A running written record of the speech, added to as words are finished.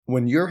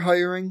When you're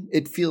hiring,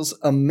 it feels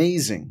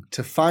amazing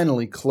to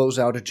finally close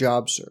out a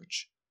job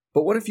search.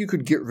 But what if you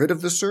could get rid of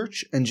the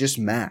search and just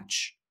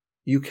match?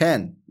 You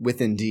can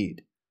with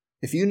Indeed.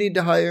 If you need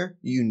to hire,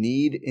 you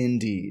need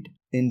Indeed.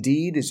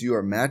 Indeed is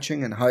your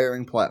matching and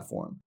hiring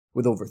platform.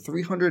 With over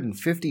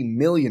 350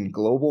 million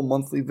global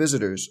monthly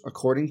visitors,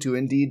 according to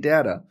Indeed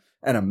data,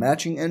 and a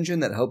matching engine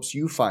that helps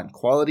you find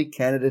quality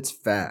candidates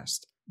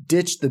fast.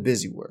 Ditch the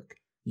busy work.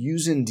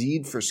 Use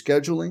Indeed for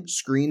scheduling,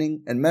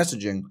 screening, and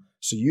messaging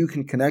so you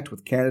can connect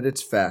with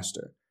candidates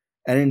faster.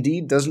 And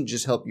Indeed doesn't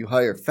just help you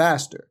hire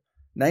faster.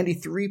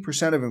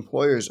 93% of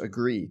employers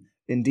agree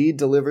Indeed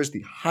delivers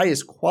the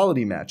highest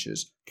quality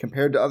matches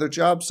compared to other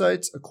job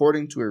sites,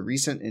 according to a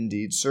recent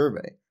Indeed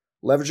survey.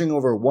 Leveraging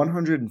over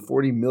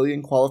 140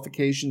 million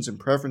qualifications and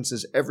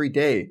preferences every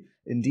day,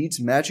 Indeed's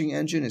matching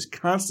engine is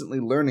constantly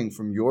learning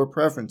from your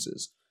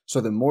preferences, so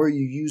the more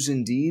you use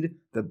Indeed,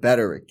 the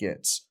better it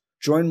gets.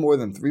 Join more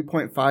than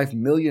 3.5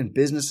 million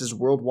businesses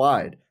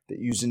worldwide that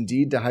use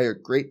Indeed to hire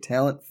great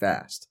talent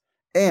fast.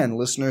 And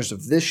listeners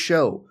of this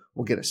show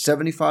will get a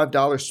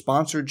 $75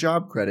 sponsored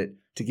job credit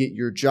to get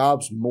your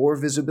jobs more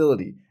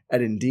visibility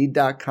at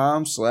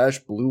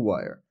Indeed.com/Blue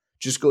Wire.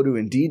 Just go to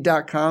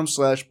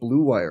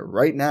Indeed.com/Blue Wire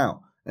right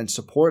now and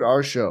support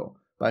our show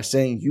by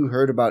saying you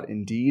heard about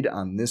Indeed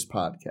on this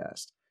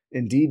podcast.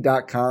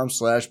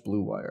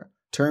 Indeed.com/Blue Wire.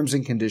 Terms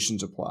and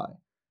conditions apply.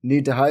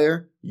 Need to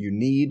hire? You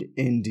need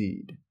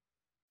Indeed.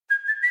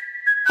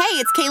 Hey,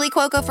 it's Kaylee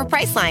Cuoco for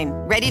Priceline.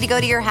 Ready to go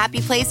to your happy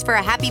place for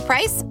a happy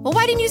price? Well,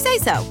 why didn't you say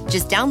so?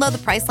 Just download the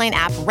Priceline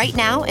app right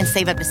now and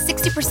save up to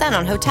 60%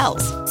 on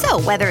hotels.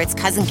 So whether it's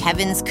Cousin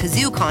Kevin's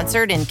Kazoo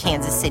Concert in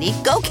Kansas City,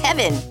 go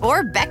Kevin,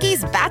 or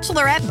Becky's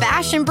Bachelorette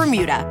Bash in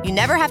Bermuda, you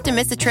never have to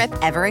miss a trip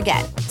ever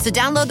again. So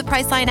download the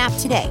Priceline app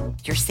today.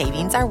 Your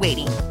savings are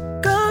waiting.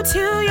 Go to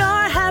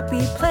your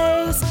happy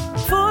place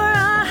for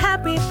a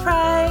happy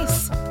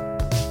price.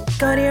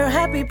 Go to your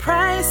happy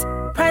price,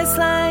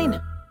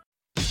 Priceline.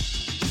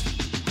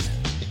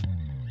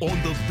 On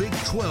the Big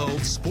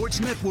 12 Sports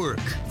Network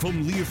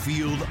from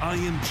Learfield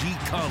IMG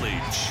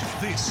College.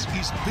 This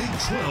is Big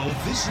 12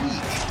 This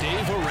Week.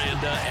 Dave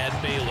Aranda at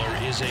Baylor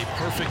is a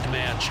perfect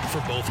match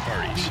for both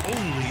parties. The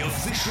only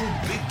official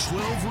Big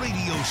 12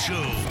 radio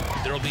show.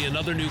 There will be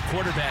another new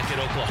quarterback at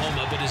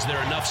Oklahoma, but is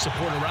there enough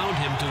support around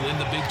him to win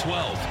the Big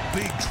 12?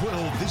 Big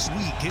 12 This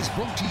Week is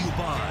brought to you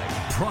by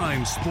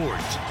Prime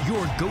Sport,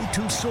 your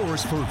go-to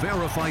source for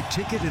verified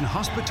ticket and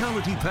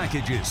hospitality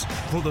packages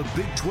for the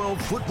Big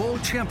 12 Football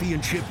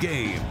Championship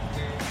game.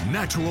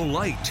 Natural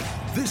Light.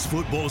 This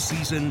football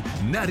season,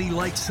 Natty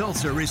Light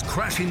Seltzer is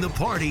crashing the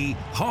party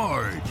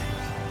hard.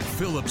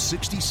 Phillips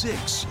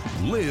 66.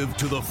 Live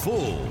to the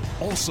full.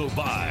 Also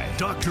by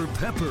Dr.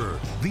 Pepper,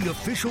 the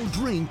official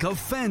drink of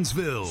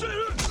Fansville.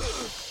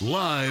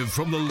 Live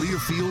from the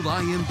Learfield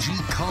IMG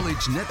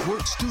College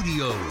Network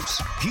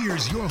studios,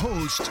 here's your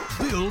host,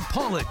 Bill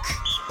Pollock.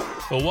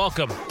 Well,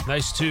 welcome.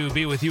 Nice to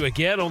be with you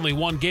again. Only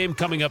one game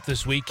coming up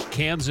this week,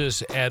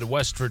 Kansas at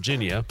West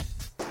Virginia.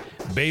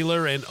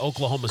 Baylor and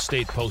Oklahoma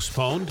State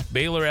postponed.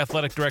 Baylor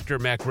Athletic Director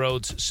Mack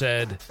Rhoades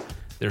said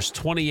there's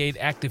 28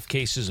 active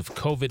cases of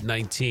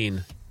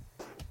COVID-19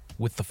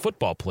 with the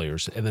football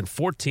players and then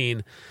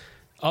 14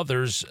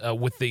 others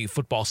with the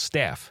football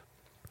staff.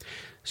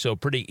 So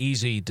pretty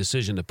easy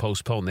decision to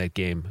postpone that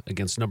game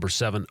against number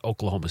 7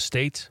 Oklahoma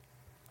State.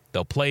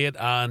 They'll play it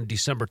on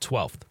December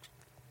 12th.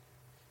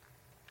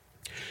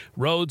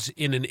 Rhoades,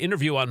 in an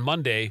interview on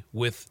Monday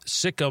with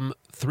Sikkim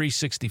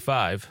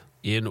 365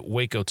 in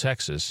Waco,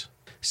 Texas,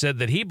 said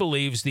that he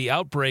believes the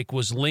outbreak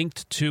was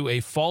linked to a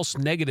false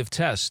negative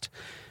test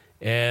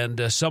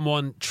and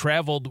someone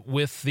traveled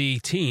with the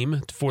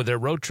team for their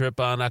road trip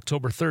on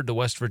October 3rd to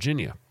West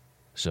Virginia.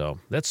 So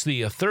that's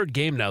the third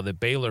game now that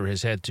Baylor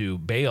has had to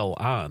bail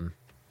on.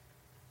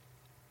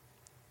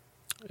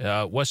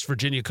 West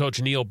Virginia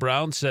coach Neil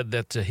Brown said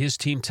that his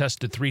team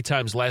tested 3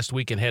 times last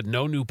week and had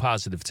no new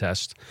positive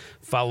tests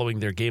following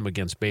their game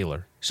against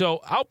Baylor.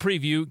 So I'll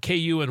preview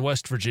KU and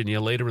West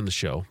Virginia later in the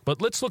show.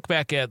 But let's look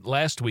back at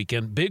last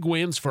weekend. Big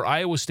wins for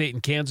Iowa State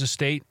and Kansas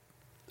State.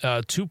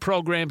 2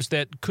 programs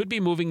that could be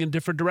moving in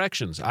different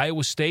directions.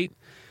 Iowa State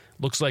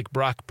looks like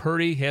Brock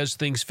Purdy has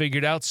things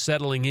figured out,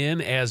 settling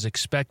in as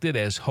expected,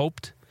 as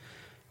hoped.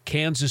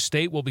 Kansas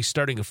State will be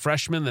starting a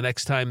freshman the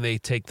next time they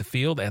take the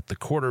field at the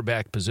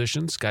quarterback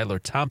position. Skylar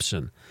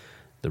Thompson,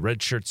 the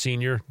redshirt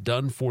senior,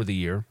 done for the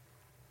year.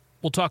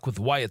 We'll talk with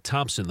Wyatt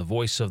Thompson, the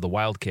voice of the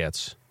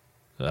Wildcats,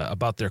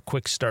 about their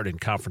quick start in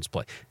conference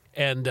play.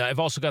 And I've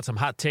also got some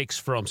hot takes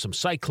from some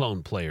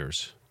Cyclone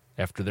players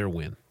after their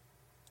win.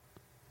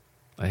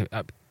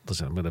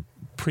 Listen, I'm going to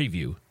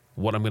preview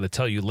what I'm going to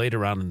tell you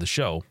later on in the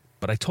show,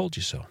 but I told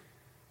you so.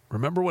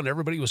 Remember when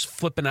everybody was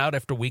flipping out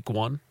after week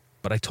 1?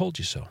 But I told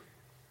you so.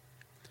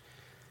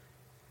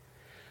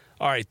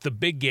 All right, the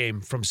big game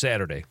from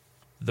Saturday,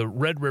 the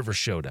Red River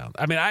Showdown.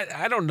 I mean,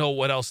 I don't know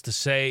what else to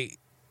say,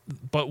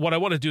 but what I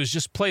want to do is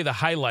just play the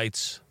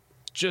highlights,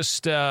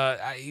 just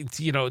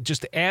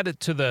just add it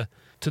to the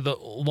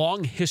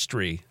long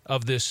history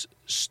of this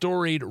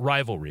storied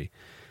rivalry.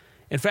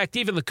 In fact,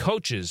 even the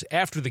coaches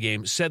after the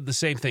game said the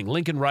same thing,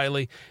 Lincoln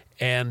Riley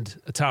and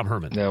Tom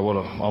Herman. Yeah, what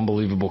an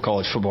unbelievable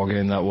college football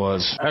game that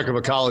was. Heck of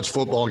a college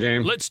football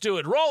game. Let's do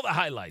it. Roll the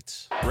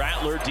highlights.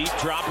 Rattler, deep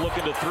drop,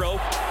 looking to throw.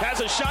 Has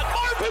a shot.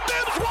 Marvin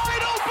Mims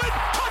wide open.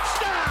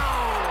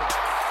 Touchdown!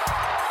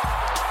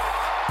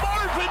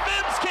 Marvin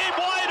Mims came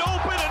wide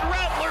open, and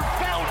Rattler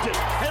found it.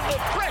 And the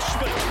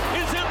freshman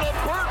is in the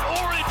burnt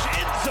orange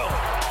end zone.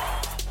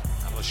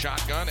 Out of the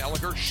shotgun,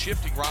 Ehlinger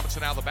shifting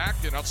Robinson out of the back.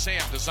 Now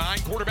Sam, design,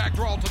 quarterback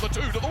draw to the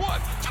 2, to the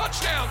 1.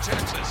 Touchdown,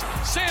 Texas.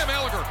 Sam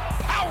Ehlinger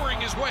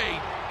powering his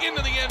way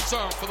into the end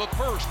zone for the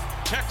first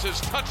Texas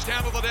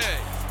touchdown of the day.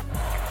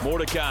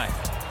 Mordecai,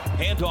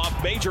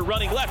 handoff, Major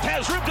running left,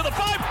 has room to the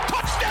 5.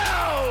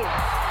 Touchdown!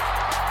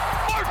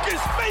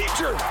 Marcus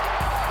Major!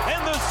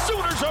 And the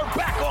Sooners are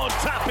back on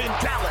top in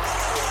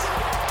Dallas.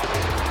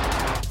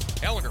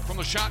 Ehlinger from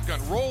the shotgun,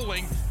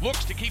 rolling,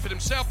 looks to keep it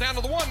himself down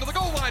to the 1, to the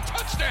goal line.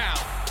 Touchdown!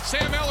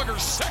 Sam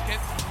Ehlinger's second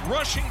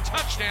rushing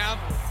touchdown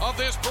of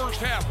this first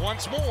half.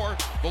 Once more,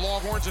 the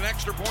Longhorns an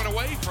extra point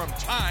away from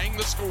tying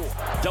the score.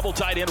 Double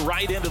tight end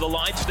right into the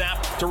line,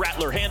 snap to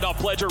Rattler, handoff,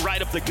 Pledger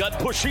right up the gut,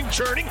 pushing,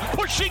 churning,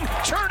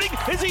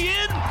 is he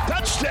in?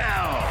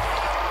 Touchdown!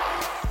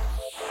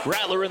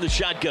 Rattler in the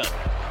shotgun,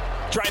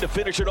 trying to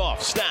finish it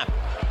off, snap,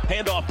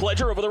 handoff,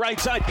 Pledger over the right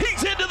side,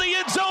 he's into the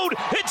end zone,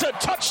 it's a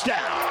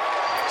touchdown!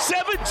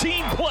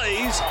 17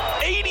 plays,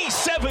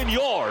 87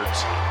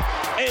 yards,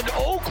 and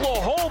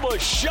Oklahoma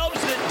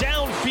shoves it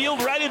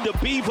downfield right into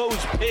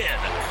Bevo's pin.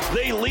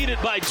 They lead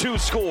it by 2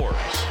 scores.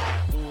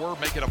 4,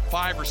 make it a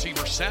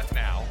 5-receiver set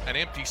now. An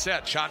empty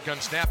set, shotgun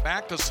snap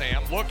back to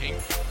Sam, looking,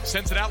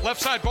 sends it out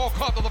left side, ball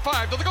caught to the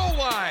 5, to the goal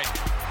line.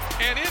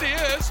 And it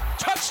is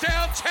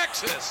touchdown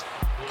Texas.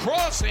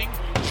 Crossing,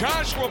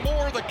 Joshua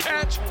Moore the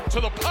catch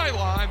to the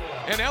pylon,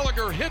 and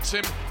Ehlinger hits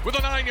him with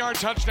a 9-yard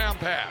touchdown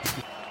pass.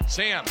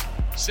 Sam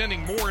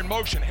sending Moore in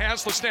motion,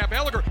 has the snap,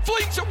 Ehlinger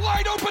flings it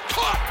wide open,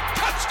 caught,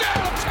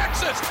 touchdown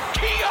Texas,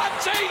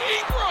 Keontae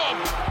Ingram.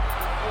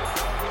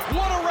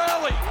 What a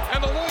rally,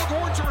 and the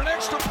Longhorns are an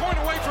extra point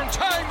away from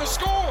tying the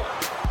score.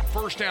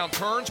 First down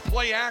turns,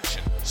 play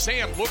action.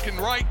 Sam looking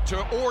right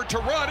to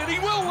run, and he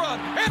will run,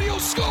 and he'll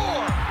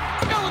score.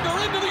 Ehlinger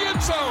into the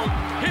end zone,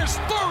 his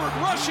 3rd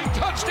rushing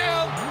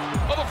touchdown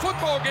of the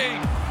football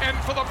game. And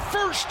for the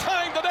first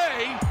time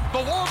today,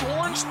 the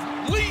Longhorns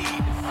lead.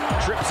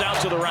 Trips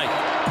out to the right.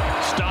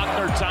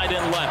 Stockner tight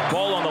end left,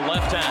 ball on the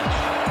left hash.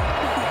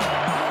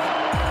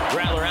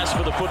 Rattler asks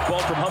for the football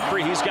from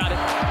Humphrey, he's got it.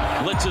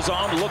 Blitzes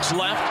on, looks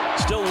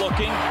left, still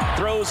looking,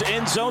 throws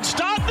end zone.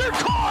 Stockner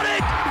caught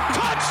it!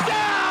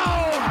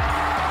 Touchdown!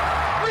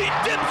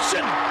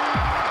 Redemption!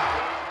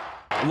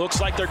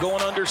 Looks like they're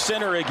going under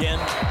center again.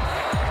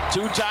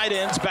 2 tight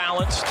ends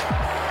balanced.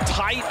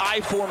 Tight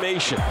I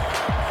formation.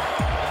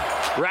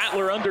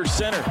 Rattler under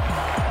center.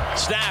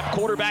 Snap,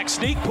 quarterback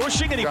sneak,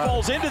 pushing, and he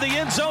falls into the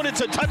end zone.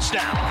 It's a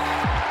touchdown.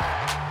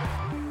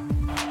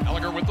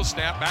 Ehlinger with the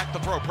snap, back to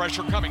throw,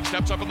 pressure coming,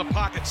 steps up in the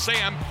pocket.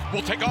 Sam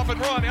will take off and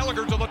run.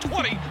 Ehlinger to the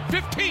 20,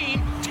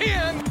 15,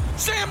 10,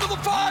 Sam to the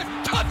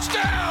 5,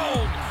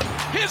 touchdown!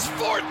 His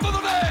 4th of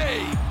the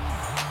day!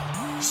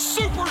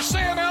 Super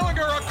Sam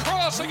Ehlinger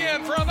across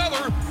again for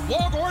another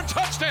Longhorn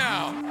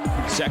touchdown.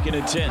 2nd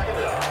and 10.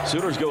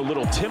 Sooners go a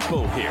little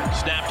tempo here.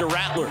 Snap to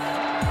Rattler.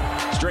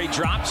 Straight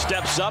drop,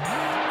 steps up,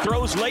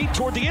 throws late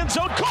toward the end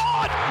zone.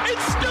 Caught!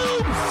 It's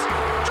Stoops!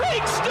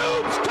 Drake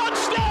Stoops!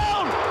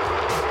 Touchdown!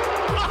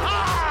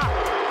 Ha-ha!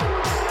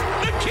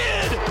 The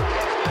kid!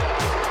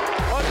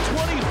 A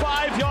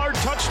 25-yard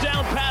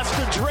touchdown pass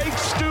to Drake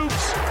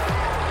Stoops.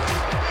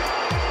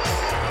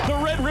 The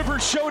Red River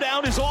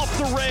Showdown is off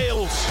the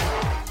rails.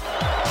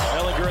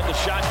 Ehlinger in the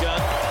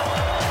shotgun.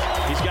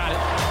 He's got it.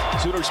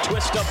 Sooners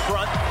twist up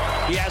front.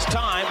 He has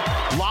time.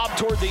 Lob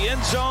toward the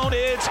end zone.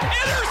 It's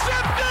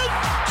intercepted!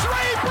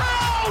 Trey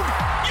Brown!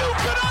 You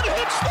can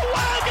unhitch the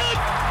wagon!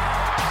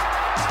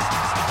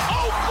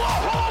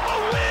 Oklahoma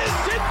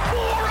wins in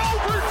 4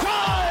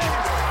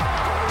 overtimes!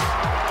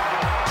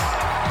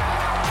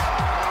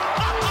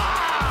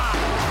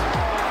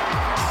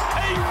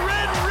 A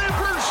Red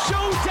River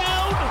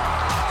showdown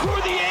for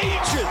the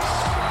ages!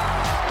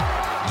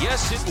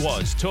 Yes, it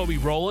was. Toby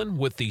Rowland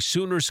with the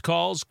Sooners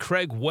calls.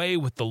 Craig Way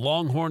with the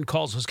Longhorn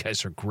calls. Those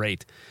guys are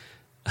great.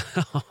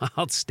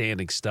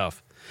 Outstanding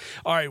stuff.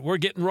 All right, we're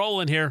getting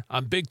rolling here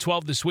on Big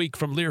 12 this week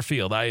from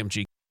Learfield,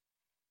 IMG.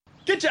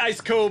 Get your ice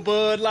cold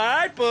Bud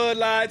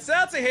Light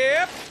Seltzer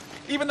here.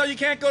 Even though you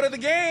can't go to the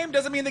game,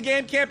 doesn't mean the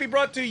game can't be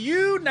brought to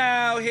you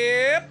now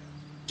here.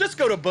 Just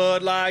go to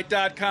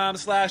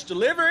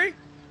budlight.com/delivery.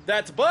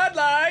 That's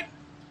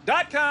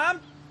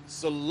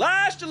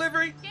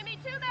budlight.com/delivery. Give me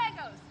 2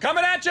 mangoes.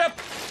 Coming at you.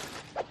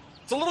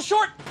 It's a little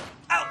short.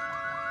 Ow.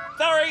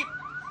 Sorry.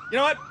 You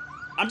know what?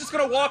 I'm just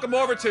going to walk them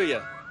over to you.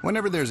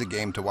 Whenever there's a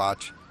game to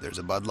watch, there's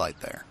a Bud Light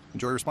there.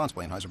 Enjoy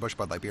responsibly. Anheuser-Busch,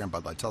 Bud Light Beer, and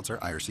Bud Light Seltzer,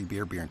 IRC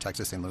Beer in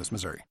Texas, St. Louis,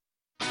 Missouri.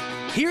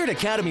 Here at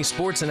Academy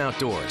Sports and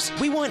Outdoors,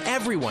 we want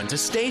everyone to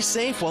stay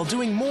safe while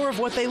doing more of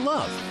what they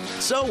love.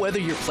 So whether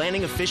you're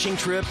planning a fishing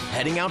trip,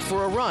 heading out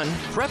for a run,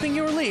 prepping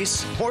your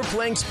lease, or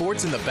playing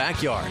sports in the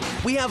backyard,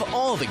 we have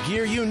all the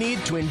gear you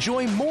need to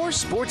enjoy more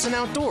sports and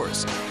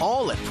outdoors,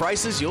 all at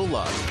prices you'll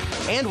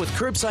love. And with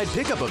curbside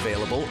pickup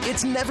available,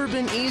 it's never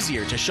been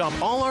easier to shop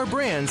all our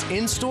brands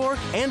in-store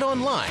and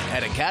online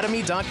at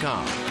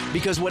academy.com.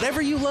 Because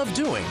whatever you love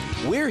doing,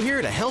 we're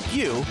here to help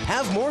you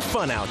have more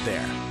fun out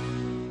there.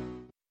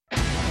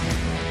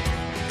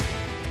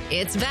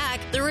 It's back,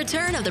 the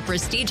return of the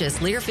prestigious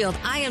Learfield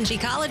IMG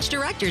College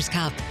Directors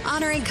Cup,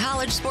 honoring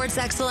college sports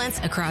excellence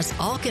across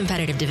all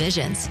competitive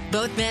divisions,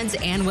 both men's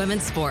and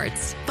women's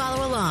sports.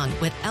 Follow along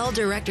with L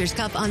Directors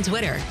Cup on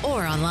Twitter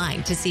or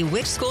online to see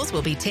which schools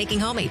will be taking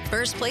home a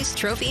first-place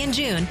trophy in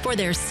June for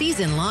their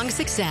season-long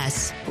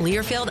success.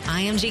 Learfield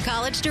IMG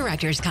College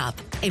Directors Cup,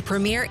 a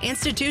premier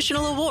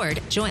institutional award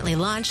jointly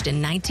launched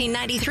in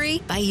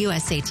 1993 by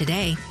USA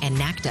Today and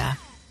NACDA.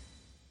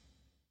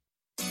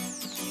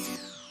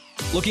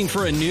 Looking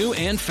for a new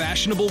and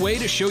fashionable way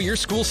to show your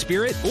school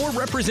spirit or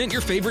represent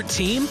your favorite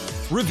team?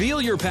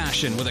 Reveal your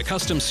passion with a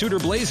custom suit or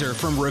blazer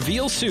from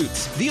Reveal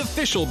Suits, the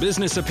official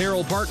business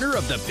apparel partner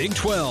of the Big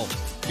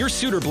 12. Your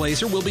suit or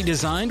blazer will be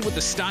designed with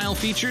the style,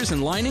 features,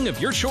 and lining of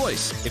your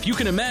choice. If you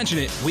can imagine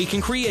it, we can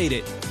create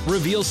it.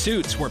 Reveal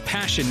Suits, where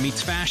passion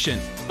meets fashion.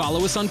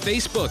 Follow us on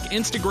Facebook,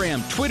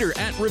 Instagram, Twitter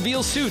at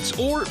Reveal Suits,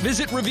 or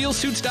visit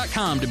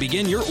RevealSuits.com to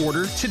begin your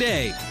order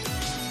today.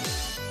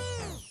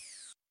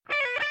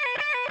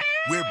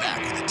 We're back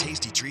with a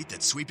tasty treat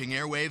that's sweeping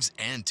airwaves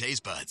and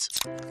taste buds.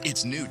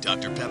 It's new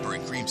Dr. Pepper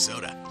and Cream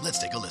Soda. Let's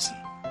take a listen.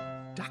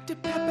 Dr.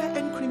 Pepper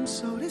and Cream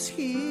Soda's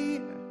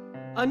here.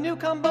 A new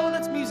combo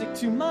that's music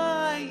to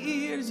my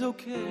ears,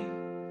 okay.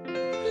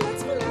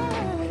 Let's play.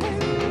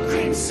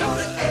 Cream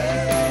Soda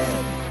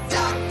and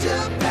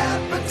Dr.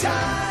 Pepper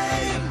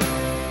time.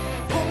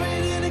 Pour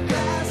it in a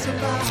glass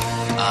of ice.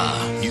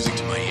 Ah, music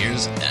to my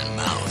ears and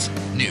mouth.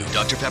 New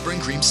Dr. Pepper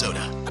and Cream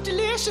Soda. A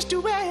delicious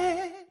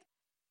duet.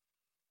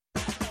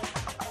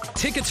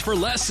 Tickets for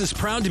Less is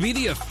proud to be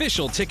the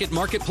official ticket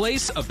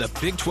marketplace of the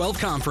Big 12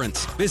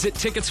 Conference. Visit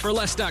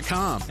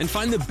ticketsforless.com and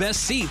find the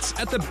best seats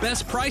at the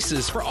best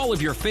prices for all of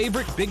your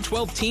favorite Big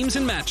 12 teams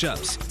and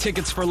matchups.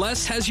 Tickets for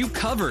Less has you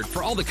covered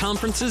for all the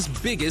conference's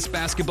biggest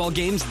basketball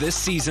games this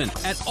season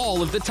at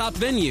all of the top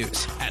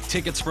venues. At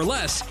Tickets for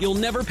Less, you'll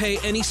never pay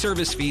any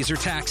service fees or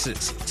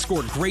taxes.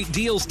 Score great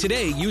deals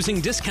today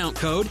using discount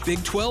code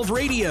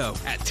Big12Radio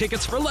at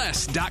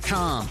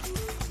ticketsforless.com.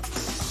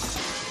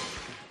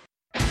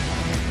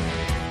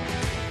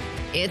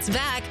 It's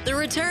back, the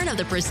return of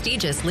the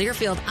prestigious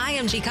Learfield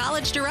IMG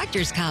College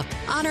Directors Cup,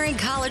 honoring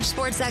college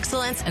sports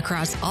excellence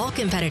across all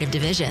competitive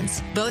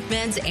divisions, both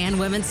men's and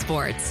women's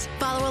sports.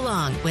 Follow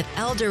along with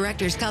L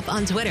Directors Cup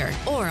on Twitter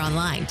or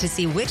online to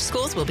see which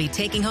schools will be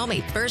taking home a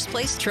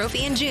first-place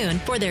trophy in June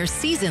for their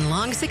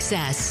season-long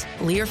success.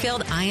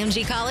 Learfield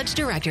IMG College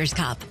Directors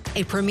Cup,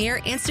 a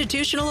premier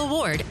institutional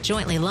award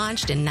jointly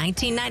launched in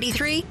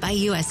 1993 by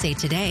USA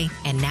Today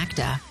and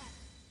NACDA.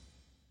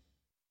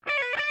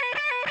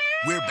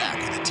 We're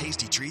back with a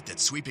tasty treat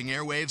that's sweeping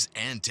airwaves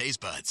and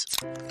taste buds.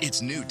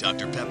 It's new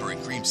Dr. Pepper and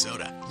Cream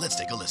Soda. Let's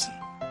take a listen.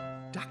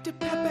 Dr.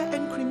 Pepper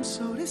and Cream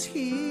Soda's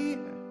here.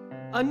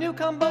 A new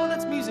combo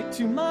that's music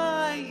to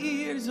my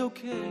ears,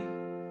 okay.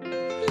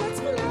 Let's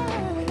play.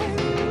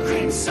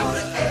 Cream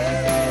Soda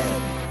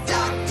and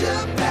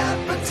Dr.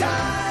 Pepper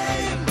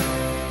time.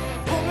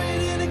 Pour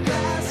it in a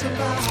glass of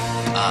ice.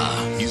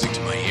 Ah, music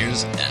to my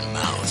ears and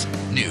mouth.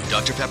 New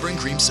Dr. Pepper and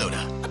Cream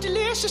Soda. A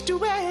delicious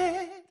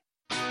duet.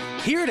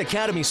 Here at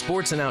Academy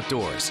Sports and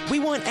Outdoors, we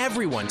want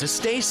everyone to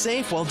stay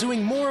safe while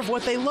doing more of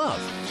what they love.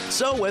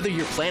 So whether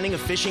you're planning a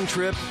fishing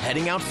trip,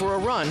 heading out for a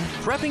run,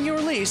 prepping your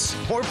lease,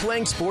 or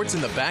playing sports in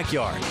the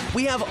backyard,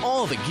 we have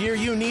all the gear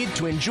you need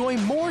to enjoy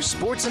more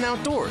sports and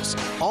outdoors,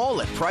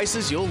 all at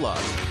prices you'll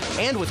love.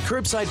 And with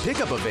curbside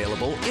pickup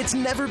available, it's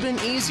never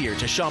been easier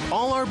to shop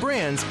all our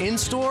brands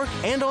in-store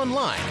and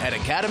online at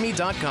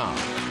academy.com.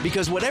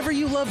 Because whatever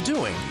you love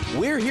doing,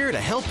 we're here to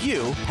help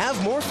you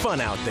have more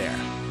fun out there.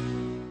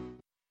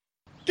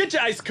 Get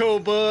your ice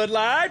cold Bud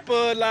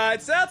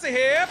Light Seltzer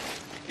here.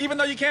 Even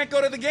though you can't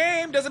go to the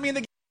game, doesn't mean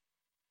the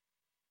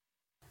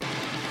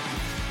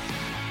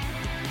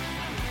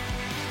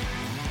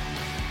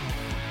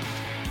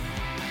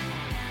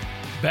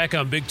Back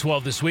on Big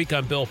 12 This Week,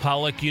 I'm Bill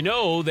Pollock. You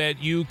know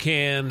that you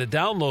can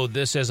download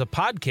this as a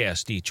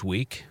podcast each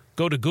week.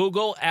 Go to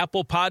Google,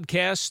 Apple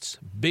Podcasts,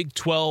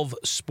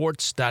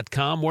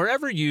 Big12Sports.com,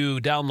 wherever you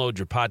download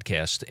your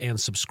podcast, and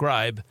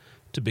subscribe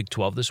to Big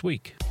 12 This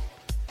Week.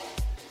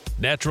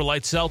 Natural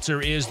Light Seltzer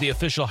is the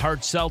official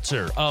hard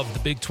seltzer of the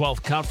Big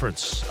 12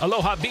 Conference.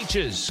 Aloha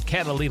Beaches,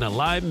 Catalina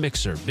Lime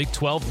Mixer, Big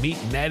 12 Meet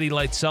Natty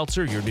Light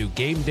Seltzer, your new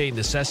game day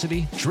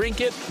necessity. Drink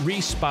it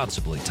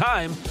responsibly.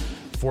 Time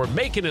for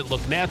making it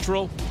look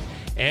natural.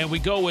 And we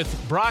go with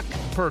Brock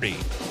Purdy,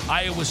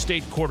 Iowa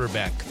State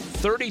quarterback,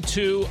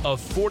 32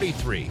 of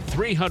 43,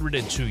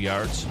 302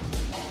 yards,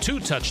 2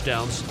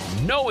 touchdowns,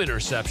 no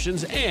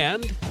interceptions,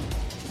 and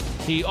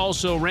He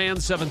also ran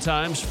 7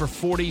 times for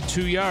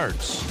 42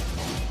 yards,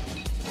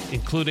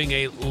 including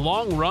a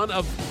long run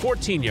of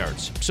 14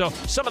 yards. So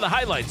some of the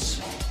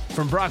highlights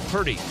from Brock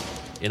Purdy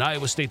in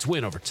Iowa State's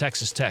win over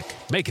Texas Tech,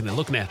 making it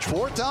look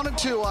natural. 4th down and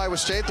 2, Iowa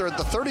State. They're at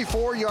the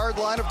 34-yard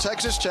line of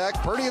Texas Tech.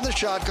 Purdy in the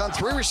shotgun,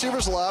 3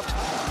 receivers left.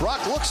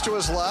 Brock looks to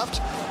his left,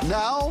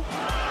 now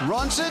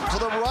runs it to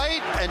the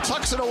right and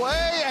tucks it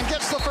away and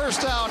gets the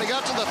first down. He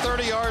got to the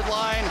 30-yard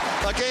line,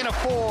 a gain of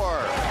 4.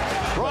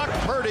 Brock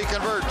Purdy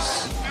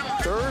converts.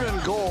 3rd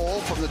and goal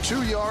from the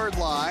 2-yard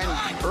line.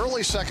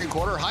 Early second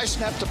quarter. High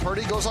snap to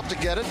Purdy. Goes up to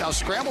get it. Now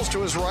scrambles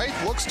to his right.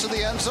 Looks to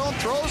the end zone.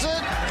 Throws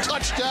it.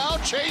 Touchdown.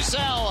 Chase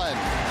Allen.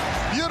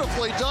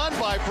 Beautifully done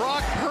by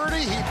Brock Purdy.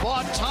 He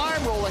bought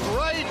time rolling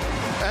right.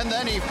 And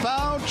then he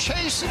found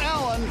Chase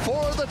Allen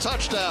for the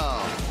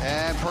touchdown.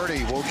 And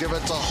Purdy will give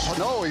it to...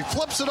 No, he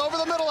flips it over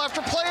the middle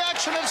after play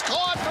action. It's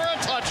caught for a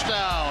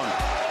touchdown.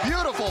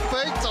 Beautiful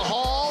fake to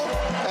Hall.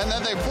 And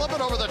then they flip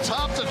it over the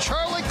top to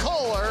Charlie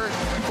Kohler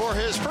for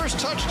his first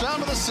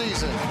touchdown of the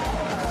season.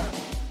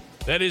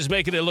 That is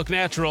making it look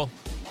natural.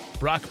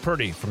 Brock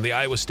Purdy from the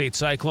Iowa State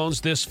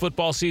Cyclones. This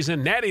football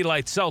season, Natty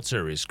Light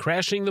Seltzer is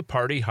crashing the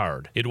party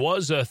hard. It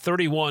was a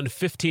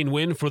 31-15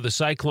 win for the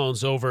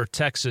Cyclones over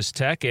Texas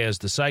Tech as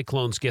the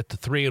Cyclones get to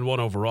 3-1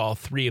 overall,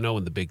 3-0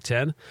 in the Big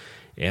Ten.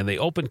 And they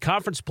opened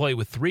conference play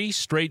with 3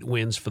 straight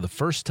wins for the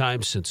first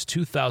time since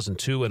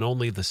 2002 and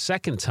only the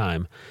second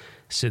time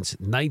since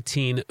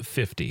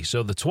 1950.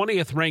 So the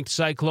 20th ranked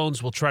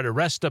Cyclones will try to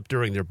rest up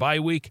during their bye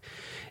week,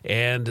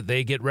 and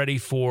they get ready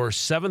for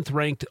 7th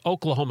ranked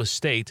Oklahoma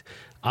State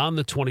on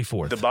the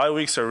 24th. The bye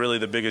weeks are really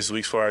the biggest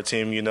weeks for our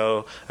team,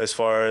 as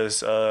far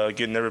as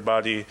getting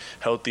everybody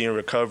healthy and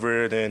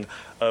recovered. And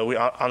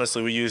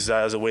we use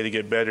that as a way to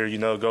get better,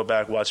 go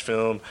back, watch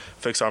film,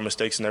 fix our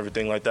mistakes and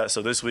everything like that.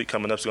 So this week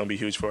coming up is going to be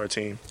huge for our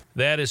team.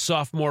 That is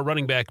sophomore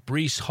running back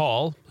Breece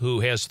Hall, who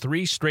has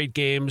 3 straight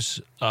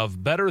games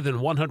of better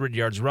than 100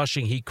 yards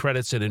rushing. He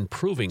credits an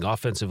improving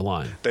offensive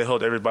line. They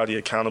hold everybody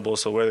accountable,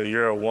 so whether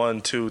you're a 1,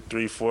 2,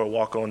 3, 4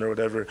 walk-on or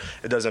whatever,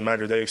 it doesn't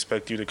matter. They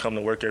expect you to come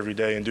to work every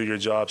day and do your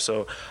job.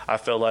 So I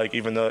felt like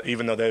even though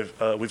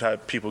we've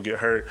had people get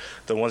hurt,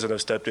 the ones that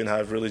have stepped in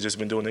have really just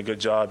been doing a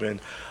good job.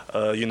 And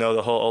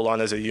the whole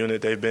O-line as a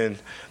unit, they've been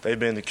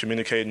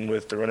communicating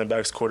with the running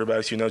backs,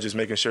 quarterbacks, just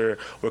making sure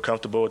we're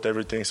comfortable with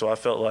everything. So I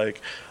felt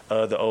like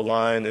the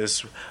O-line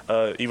is,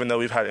 even though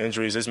we've had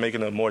injuries, it's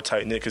making them more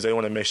tight-knit because they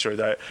want to make sure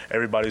that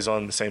everybody's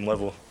on the same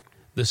level.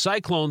 The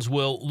Cyclones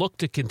will look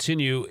to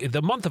continue.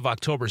 The month of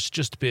October has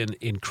just been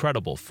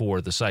incredible for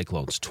the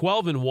Cyclones.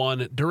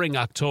 12-1 during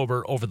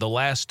October over the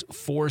last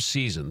 4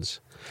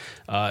 seasons.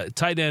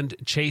 Tight end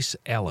Chase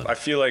Allen. I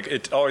feel like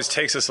it always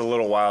takes us a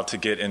little while to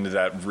get into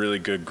that really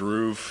good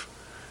groove,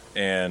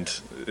 and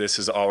this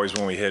is always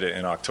when we hit it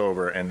in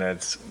October, and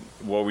that's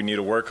what we need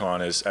to work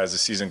on. Is as the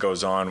season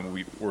goes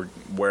on, we're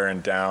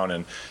wearing down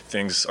and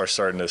things are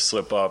starting to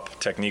slip up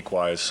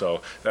technique-wise,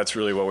 so that's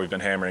really what we've been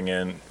hammering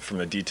in from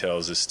the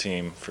details this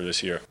team for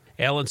this year.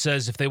 Allen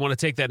says if they want to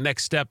take that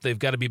next step, they've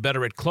got to be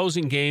better at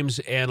closing games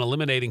and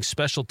eliminating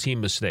special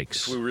team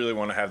mistakes. If we really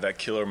want to have that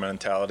killer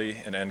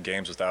mentality and end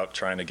games without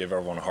trying to give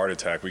everyone a heart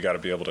attack, we got to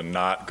be able to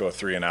not go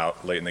 3 and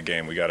out late in the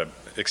game. We got to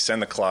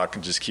extend the clock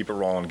and just keep it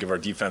rolling, give our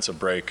defense a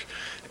break.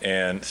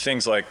 And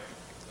things like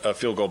a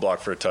field goal block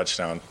for a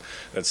touchdown,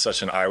 that's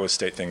such an Iowa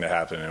State thing to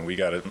happen, and we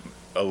got to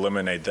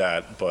eliminate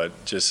that.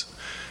 But just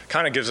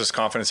kind of gives us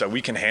confidence that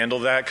we can handle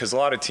that, because a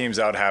lot of teams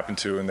out happen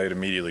to, and they'd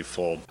immediately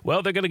fold.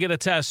 Well, they're going to get a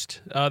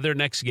test their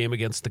next game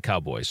against the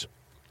Cowboys.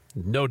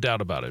 No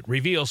doubt about it.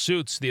 Reveal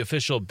Suits, the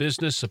official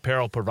business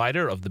apparel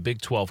provider of the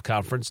Big 12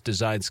 Conference,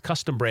 designs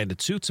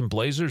custom-branded suits and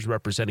blazers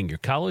representing your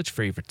college,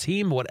 favorite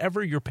team,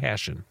 whatever your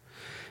passion.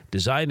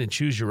 Design and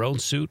choose your own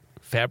suit,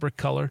 fabric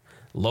color,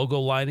 logo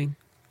lining,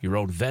 your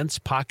own vents,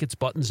 pockets,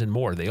 buttons, and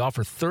more. They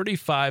offer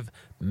 35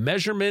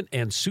 measurement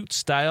and suit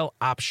style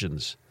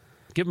options.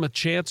 Give them a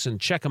chance and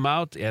check them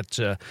out at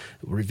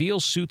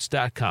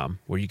revealsuits.com,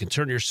 where you can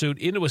turn your suit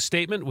into a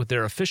statement with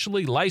their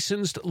officially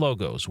licensed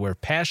logos, where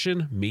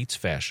passion meets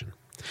fashion.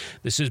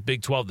 This is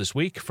Big 12 This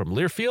Week from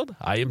Learfield,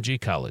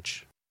 IMG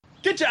College.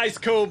 Get your ice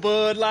cold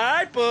Bud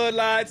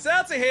Light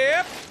Seltzer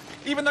here.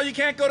 Even though you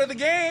can't go to the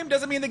game,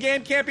 doesn't mean the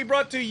game can't be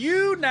brought to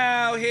you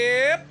now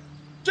here.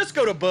 Just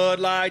go to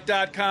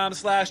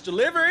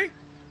budlight.com/delivery.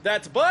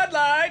 That's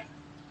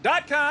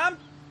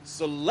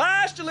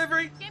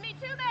budlight.com/delivery. Give me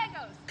 2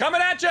 mangoes.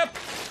 Coming at you.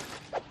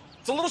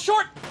 It's a little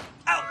short.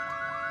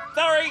 Ow.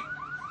 Sorry.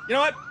 You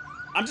know what?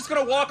 I'm just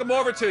going to walk them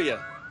over to you.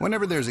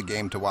 Whenever there's a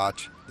game to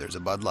watch, there's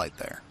a Bud Light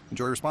there.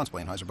 Enjoy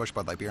responsibly. Anheuser-Busch,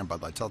 Bud Light Beer, and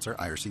Bud Light Seltzer,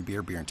 IRC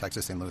Beer in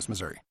Texas, St. Louis,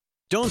 Missouri.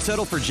 Don't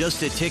settle for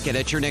just a ticket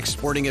at your next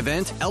sporting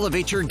event.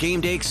 Elevate your game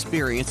day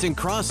experience and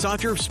cross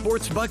off your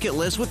sports bucket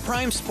list with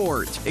Prime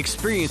Sport.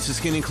 Experiences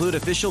can include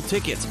official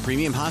tickets,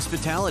 premium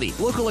hospitality,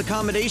 local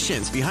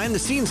accommodations,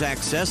 behind-the-scenes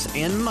access,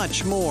 and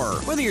much more.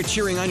 Whether you're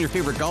cheering on your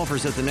favorite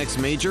golfers at the next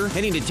major,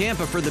 heading to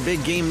Tampa for the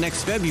big game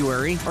next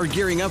February, or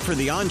gearing up for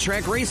the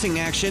on-track racing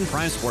action,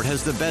 Prime Sport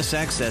has the best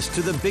access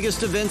to the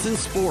biggest events in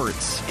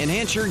sports.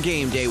 Enhance your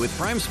game day with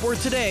Prime Sport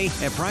today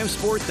at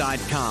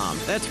primesport.com.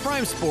 That's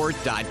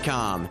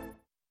primesport.com.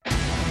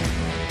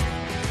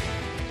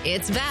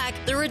 It's back,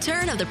 the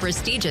return of the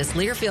prestigious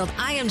Learfield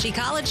IMG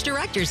College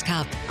Directors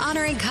Cup,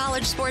 honoring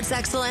college sports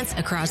excellence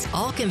across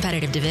all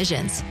competitive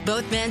divisions,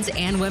 both men's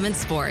and women's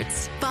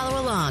sports. Follow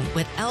along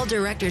with L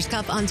Directors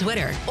Cup on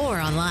Twitter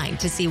or online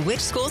to see which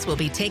schools will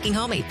be taking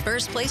home a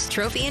first-place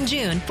trophy in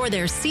June for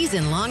their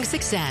season-long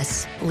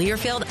success.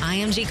 Learfield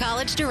IMG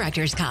College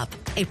Directors Cup,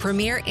 a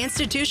premier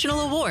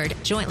institutional award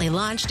jointly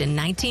launched in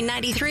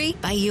 1993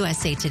 by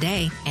USA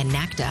Today and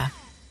NACDA.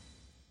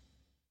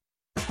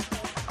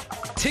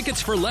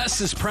 Tickets for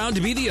Less is proud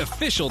to be the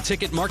official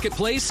ticket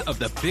marketplace of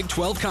the Big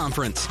 12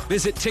 Conference.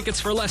 Visit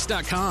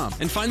ticketsforless.com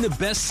and find the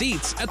best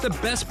seats at the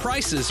best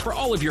prices for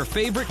all of your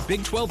favorite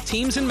Big 12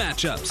 teams and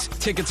matchups.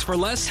 Tickets for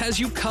Less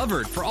has you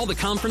covered for all the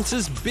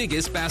conference's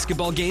biggest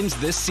basketball games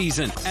this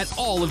season at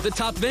all of the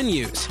top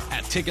venues.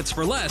 At Tickets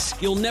for Less,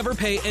 you'll never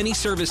pay any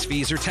service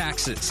fees or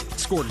taxes.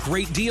 Score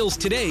great deals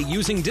today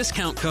using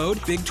discount code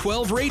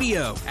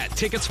Big12Radio at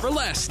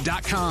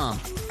ticketsforless.com.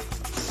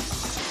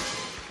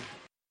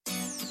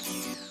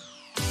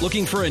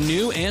 Looking for a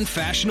new and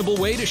fashionable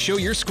way to show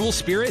your school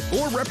spirit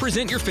or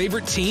represent your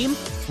favorite team?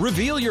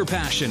 Reveal your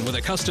passion with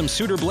a custom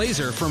suit or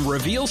blazer from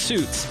Reveal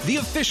Suits, the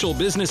official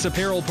business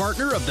apparel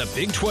partner of the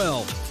Big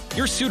 12.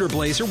 Your suit or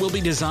blazer will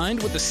be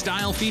designed with the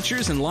style,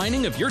 features, and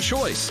lining of your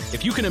choice.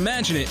 If you can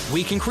imagine it,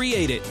 we can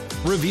create it.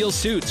 Reveal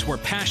Suits, where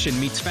passion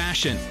meets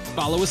fashion.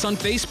 Follow us on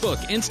Facebook,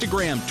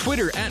 Instagram,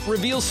 Twitter at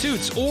Reveal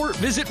Suits, or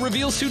visit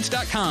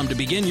RevealSuits.com to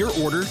begin your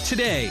order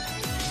today.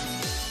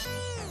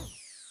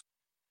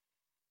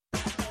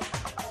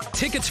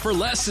 Tickets for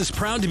Less is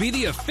proud to be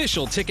the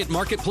official ticket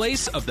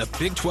marketplace of the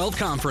Big 12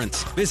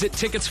 Conference. Visit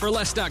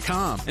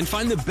ticketsforless.com and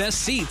find the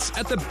best seats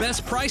at the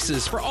best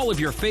prices for all of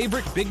your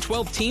favorite Big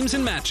 12 teams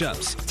and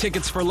matchups.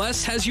 Tickets for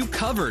Less has you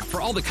covered for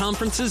all the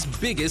conference's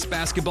biggest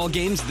basketball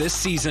games this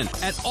season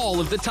at all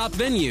of the top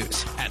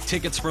venues. At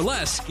Tickets for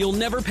Less, you'll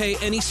never pay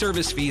any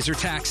service fees or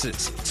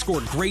taxes.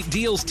 Score great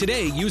deals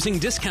today using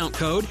discount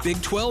code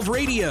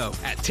Big12Radio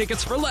at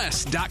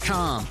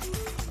ticketsforless.com.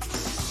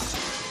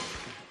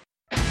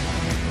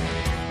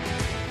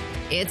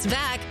 It's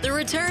back, the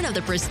return of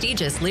the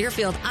prestigious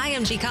Learfield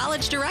IMG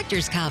College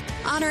Directors Cup,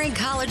 honoring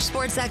college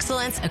sports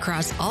excellence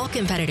across all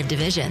competitive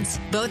divisions,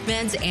 both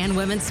men's and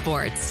women's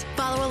sports.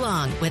 Follow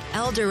along with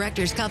L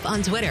Directors Cup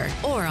on Twitter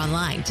or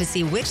online to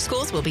see which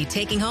schools will be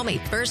taking home a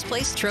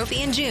first-place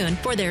trophy in June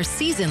for their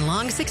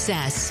season-long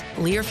success.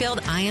 Learfield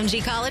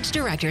IMG College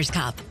Directors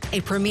Cup, a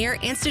premier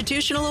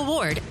institutional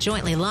award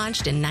jointly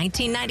launched in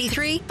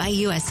 1993 by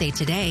USA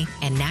Today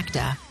and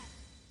NACDA.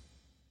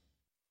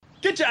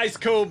 Get your ice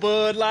cold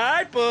Bud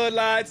Light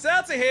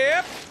Seltzer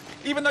here.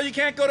 Even though you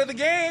can't go to the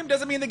game,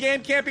 doesn't mean the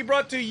game can't be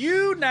brought to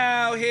you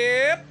now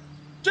here.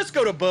 Just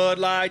go to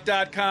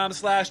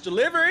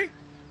budlight.com/delivery.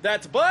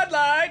 That's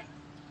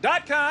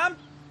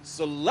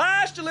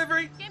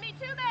budlight.com/delivery. Give me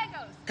 2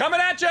 mangoes. Coming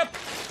at you.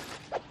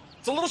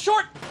 It's a little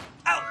short.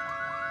 Ow.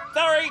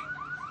 Sorry.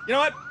 You know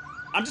what?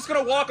 I'm just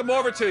going to walk them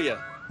over to you.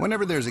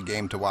 Whenever there's a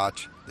game to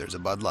watch, there's a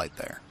Bud Light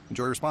there.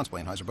 Enjoy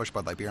responsibly. Anheuser-Busch,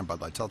 Bud Light Beer, and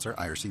Bud Light Seltzer.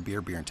 IRC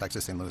Beer in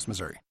Texas, St. Louis,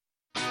 Missouri.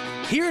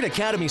 Here at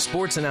Academy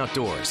Sports and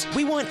Outdoors,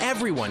 we want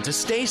everyone to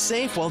stay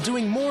safe while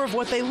doing more of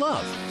what they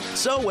love.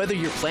 So whether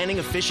you're planning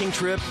a fishing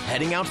trip,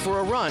 heading out for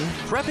a run,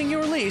 prepping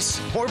your lease,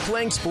 or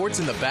playing sports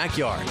in the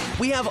backyard,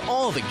 we have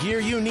all the gear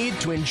you need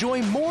to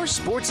enjoy more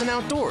sports and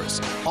outdoors,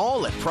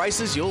 all at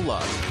prices you'll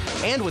love.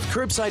 And with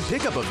curbside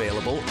pickup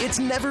available, it's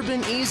never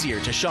been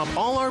easier to shop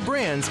all our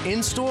brands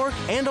in-store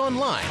and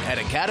online at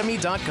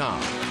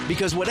academy.com.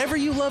 Because whatever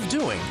you love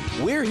doing,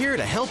 we're here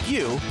to help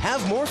you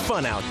have more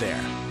fun out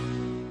there.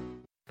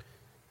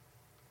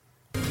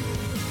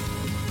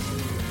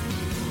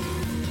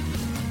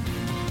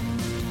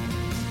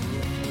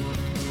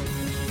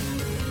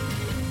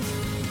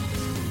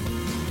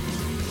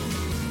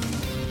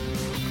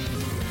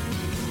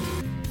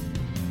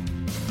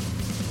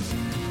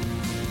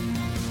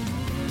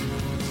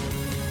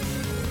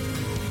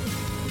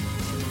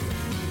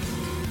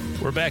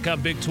 We're back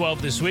on Big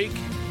 12 this week.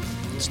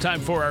 It's time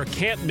for our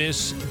Can't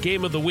Miss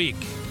Game of the Week.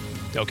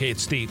 Okay,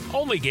 it's the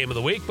only game of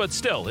the week, but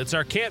still, it's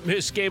our Can't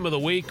Miss Game of the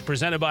Week,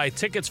 presented by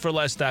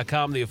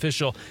TicketsForLess.com, the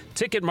official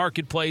ticket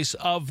marketplace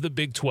of the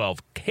Big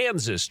 12.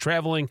 Kansas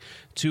traveling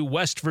to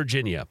West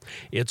Virginia.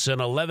 It's an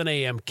 11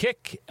 a.m.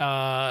 kick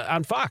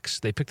on Fox.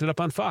 They picked it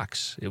up on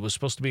Fox. It was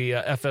supposed to be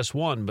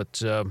FS1,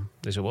 but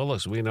they said, well,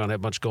 look, we don't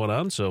have much going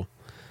on, so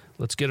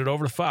let's get it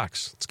over to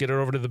Fox. Let's get it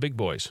over to the big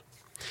boys.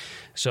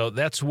 So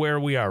that's where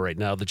we are right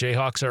now. The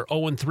Jayhawks are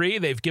 0-3.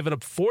 They've given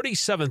up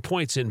 47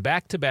 points in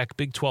back-to-back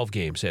Big 12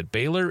 games at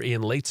Baylor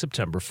in late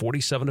September,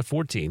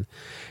 47-14,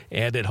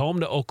 and at home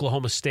to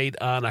Oklahoma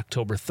State on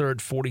October 3rd,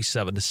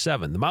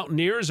 47-7. The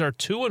Mountaineers are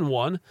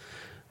 2-1.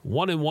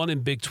 1-1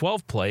 in Big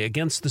 12 play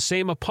against the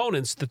same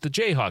opponents that the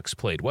Jayhawks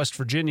played. West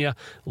Virginia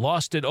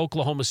lost at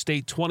Oklahoma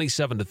State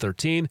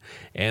 27-13,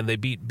 and they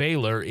beat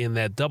Baylor in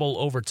that double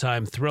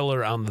overtime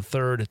thriller on the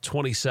 3rd,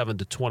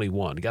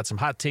 27-21. Got some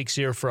hot takes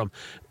here from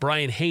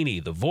Brian Haney,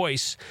 the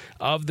voice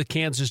of the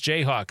Kansas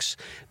Jayhawks.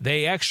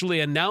 They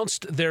actually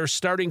announced their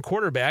starting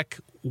quarterback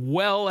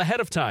well ahead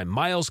of time.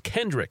 Miles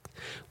Kendrick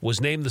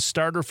was named the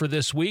starter for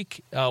this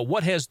week.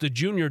 What has the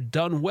junior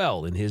done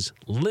well in his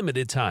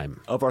limited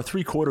time? Of our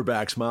three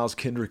quarterbacks, Miles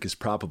Kendrick is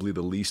probably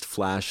the least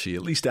flashy,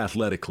 at least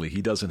athletically.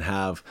 He doesn't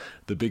have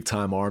the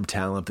big-time arm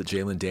talent that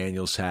Jalen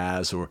Daniels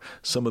has or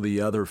some of the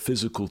other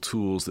physical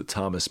tools that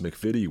Thomas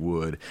McVitie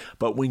would.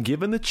 But when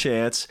given the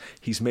chance,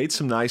 he's made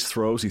some nice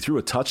throws. He threw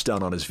a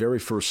touchdown on his very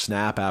first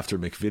snap after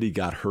McVitie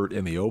got hurt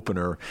in the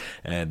opener,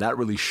 and that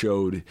really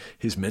showed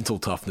his mental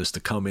toughness to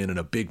come in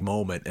a big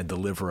moment and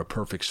deliver a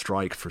perfect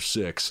strike for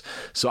 6.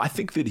 So I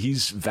think that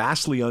he's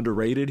vastly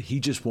underrated.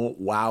 He just won't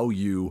wow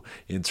you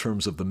in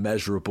terms of the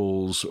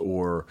measurables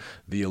or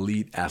the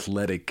elite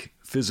athletic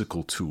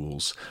physical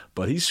tools.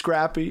 But he's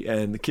scrappy,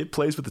 and the kid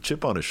plays with a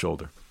chip on his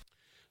shoulder.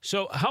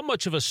 So how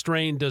much of a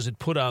strain does it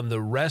put on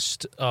the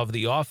rest of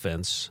the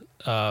offense?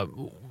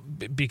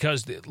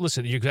 Because,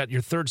 listen, you got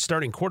your third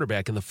starting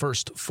quarterback in the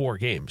first 4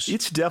 games.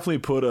 It's definitely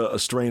put a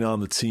strain on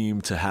the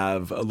team to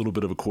have a little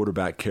bit of a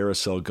quarterback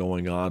carousel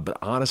going on. But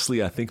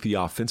honestly, I think the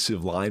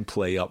offensive line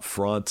play up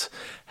front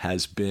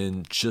has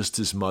been just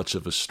as much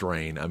of a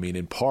strain. I mean,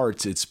 in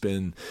part, it's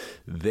been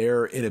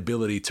their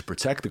inability to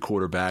protect the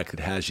quarterback that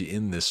has you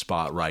in this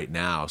spot right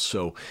now.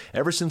 So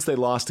ever since they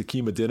lost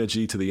Akeem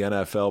Adeniji to the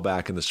NFL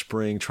back in the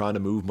spring, trying to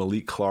move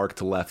Malik Clark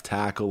to left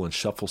tackle and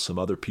shuffle some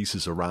other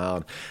pieces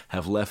around,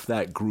 have left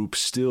that group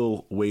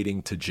still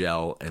waiting to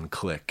gel and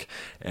click.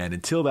 And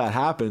until that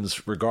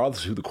happens,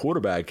 regardless of who the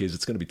quarterback is,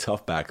 it's going to be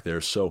tough back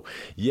there. So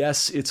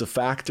yes, it's a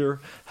factor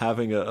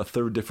having a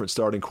third different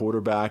starting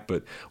quarterback,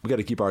 but we got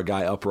to keep our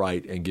guy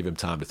upright and give him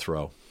time to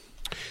throw.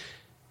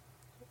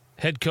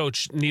 Head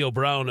coach Neil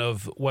Brown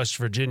of West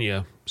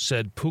Virginia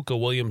said Pooka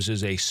Williams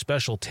is a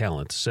special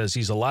talent, says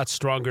he's a lot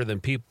stronger than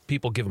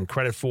people give him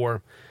credit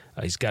for.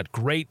 He's got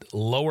great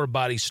lower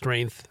body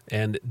strength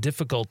and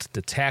difficult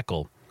to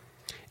tackle.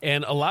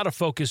 And a lot of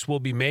focus will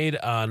be made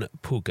on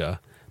Pooka,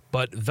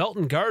 but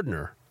Velton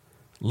Gardner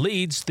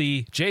leads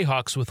the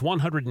Jayhawks with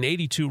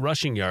 182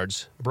 rushing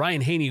yards.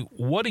 Brian Haney,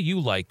 what do you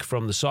like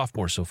from the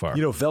sophomore so far?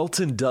 You know,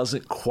 Velton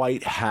doesn't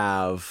quite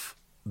have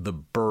the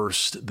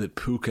burst that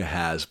Pooka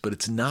has, but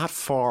it's not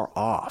far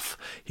off.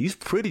 He's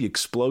pretty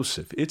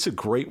explosive. It's a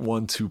great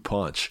 1-2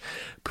 punch.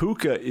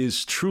 Pooka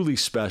is truly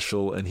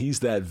special, and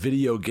he's that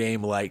video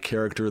game-like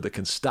character that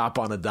can stop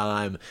on a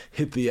dime,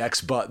 hit the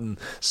X button,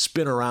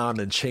 spin around,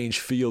 and change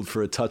field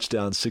for a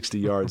touchdown 60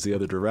 yards the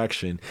other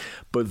direction.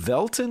 But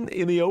Velton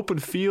in the open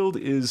field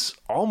is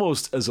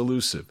almost as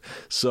elusive.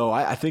 So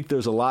I think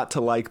there's a lot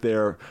to like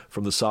there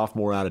from the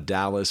sophomore out of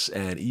Dallas,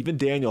 and even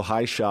Daniel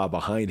Highshaw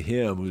behind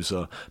him, who's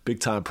a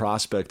big-time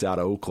prospect out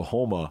of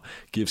Oklahoma,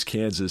 gives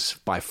Kansas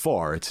by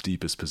far its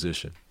deepest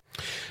position.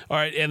 All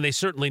right, and they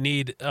certainly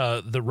need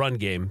the run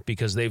game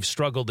because they've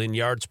struggled in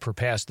yards per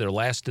pass. They're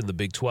last in the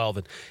Big 12.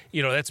 And,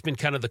 you know, that's been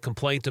kind of the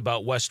complaint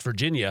about West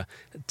Virginia.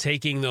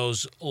 Taking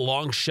those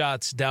long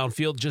shots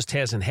downfield just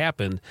hasn't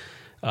happened.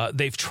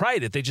 They've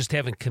tried it. They just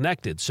haven't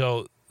connected.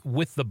 So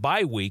with the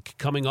bye week,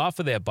 coming off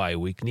of that bye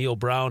week, Neil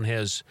Brown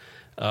has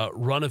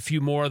run a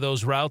few more of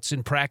those routes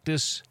in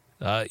practice.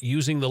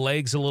 Using the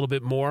legs a little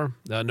bit more.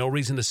 No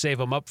reason to save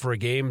them up for a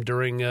game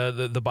during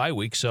the bye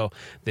week, so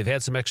they've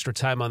had some extra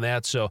time on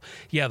that. So,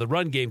 yeah, the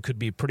run game could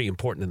be pretty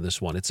important in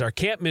this one. It's our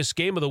can't-miss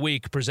game of the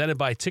week presented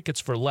by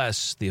Tickets for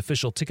Less, the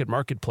official ticket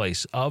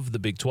marketplace of the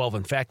Big 12.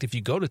 In fact, if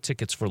you go to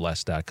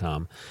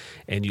ticketsforless.com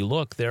and you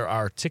look, there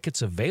are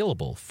tickets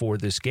available for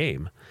this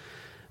game.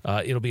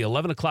 It'll be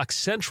 11 o'clock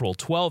Central,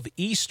 12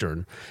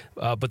 Eastern,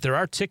 but there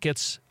are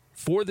tickets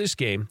for this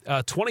game,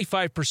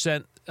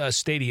 25%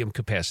 stadium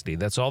capacity.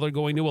 That's all they're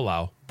going to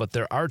allow, but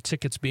there are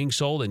tickets being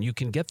sold, and you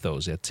can get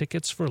those at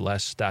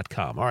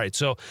ticketsforless.com. All right,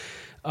 so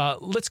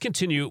let's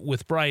continue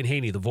with Brian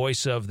Haney, the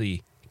voice of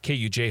the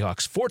KU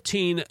Jayhawks.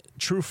 14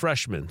 true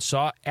freshmen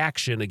saw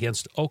action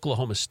against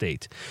Oklahoma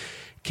State.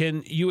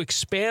 Can you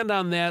expand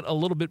on that a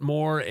little bit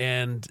more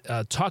and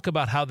talk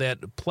about how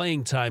that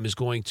playing time is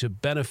going to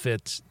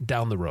benefit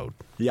down the road?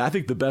 Yeah, I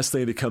think the best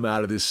thing to come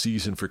out of this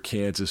season for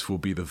Kansas will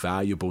be the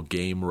valuable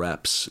game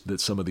reps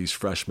that some of these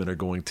freshmen are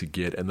going to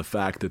get, and the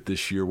fact that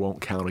this year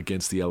won't count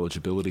against the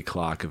eligibility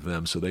clock of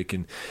them, so they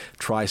can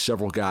try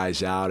several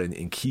guys out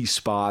in key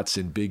spots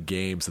in big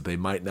games that they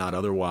might not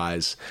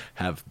otherwise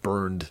have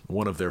burned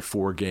one of their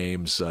 4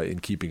 games in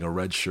keeping a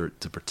red shirt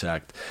to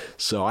protect.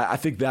 So I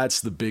think that's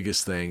the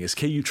biggest thing. Is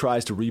KU KU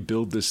tries to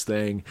rebuild this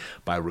thing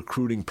by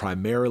recruiting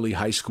primarily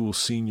high school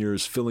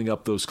seniors, filling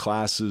up those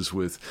classes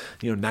with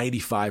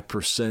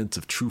 95%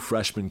 of true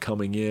freshmen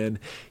coming in,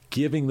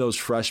 giving those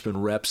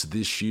freshmen reps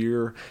this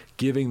year,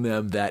 giving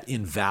them that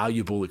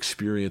invaluable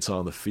experience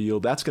on the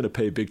field, that's going to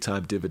pay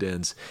big-time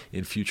dividends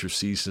in future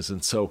seasons.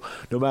 And so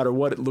no matter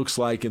what it looks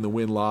like in the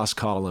win-loss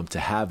column, to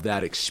have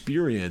that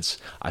experience,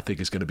 I think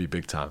is going to be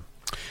big time.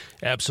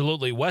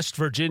 Absolutely. West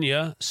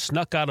Virginia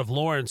snuck out of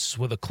Lawrence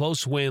with a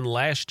close win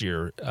last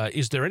year.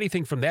 Is there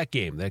anything from that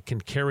game that can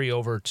carry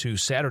over to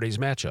Saturday's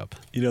matchup?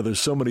 There's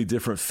so many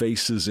different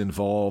faces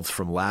involved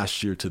from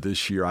last year to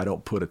this year. I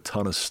don't put a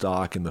ton of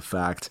stock in the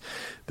fact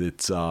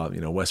that,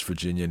 West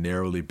Virginia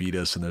narrowly beat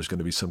us and there's going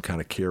to be some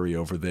kind of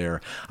carryover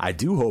there. I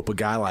do hope a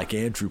guy like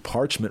Andrew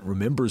Parchment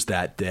remembers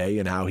that day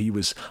and how he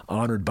was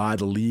honored by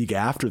the league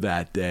after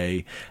that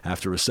day,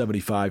 after a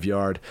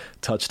 75-yard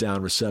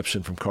touchdown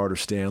reception from Carter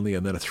Stanley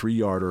and then a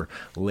 3-yarder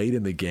late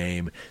in the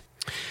game.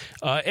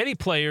 Any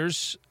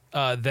players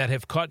that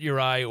have caught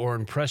your eye or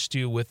impressed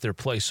you with their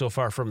play so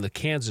far from the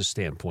Kansas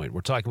standpoint?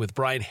 We're talking with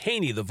Brian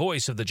Haney, the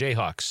voice of the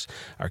Jayhawks,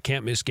 our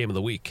can't-miss game of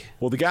the week.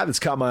 Well, the guy that's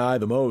caught my eye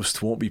the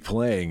most won't be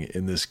playing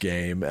in this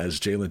game, as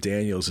Jalen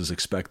Daniels is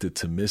expected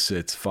to miss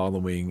it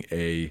following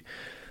a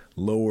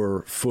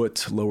lower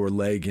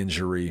leg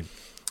injury.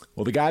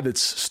 Well, the guy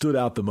that's stood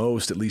out the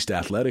most, at least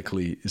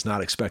athletically, is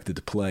not expected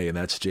to play, and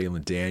that's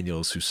Jalen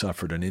Daniels, who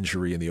suffered an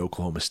injury in the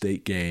Oklahoma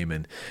State game,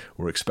 and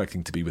we're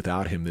expecting to be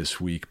without him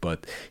this week.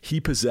 But he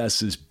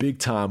possesses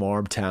big-time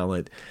arm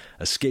talent,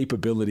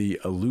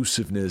 escapability,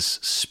 elusiveness,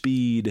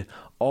 speed,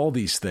 all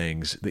these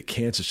things that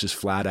Kansas just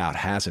flat out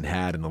hasn't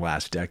had in the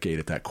last decade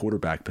at that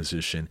quarterback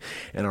position.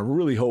 And I'm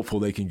really hopeful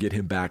they can get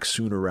him back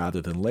sooner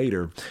rather than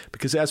later,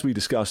 because as we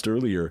discussed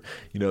earlier,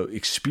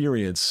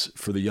 experience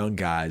for the young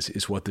guys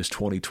is what this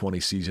 2020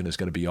 season is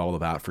going to be all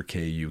about for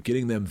KU,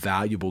 getting them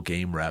valuable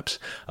game reps,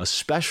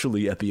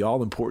 especially at the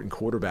all-important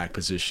quarterback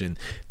position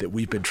that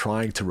we've been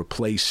trying to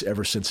replace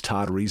ever since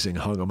Todd Reesing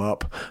hung him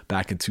up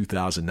back in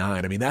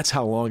 2009. I mean, that's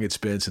how long it's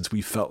been since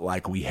we felt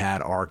like we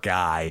had our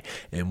guy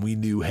and we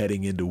knew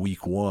heading into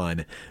week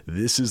one,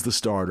 this is the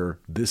starter,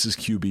 this is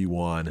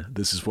QB1,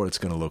 this is what it's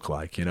going to look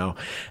like,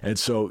 And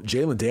so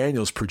Jalen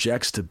Daniels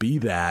projects to be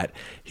that.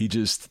 He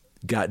just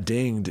got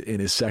dinged in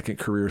his second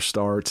career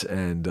start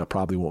and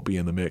probably won't be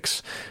in the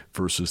mix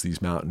versus these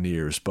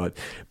Mountaineers. But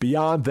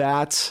beyond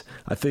that,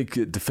 I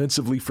think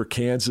defensively for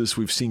Kansas,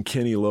 we've seen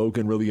Kenny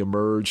Logan really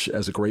emerge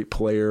as a great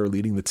player,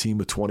 leading the team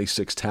with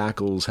 26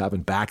 tackles,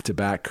 having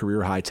back-to-back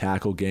career-high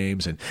tackle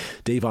games, and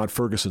Davon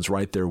Ferguson's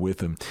right there with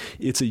him.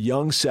 It's a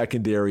young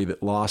secondary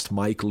that lost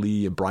Mike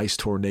Lee and Bryce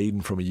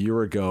Tornaden from a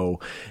year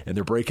ago, and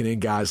they're breaking in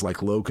guys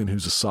like Logan,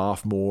 who's a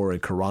sophomore,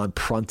 and Karan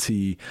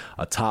Prunty,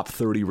 a top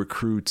 30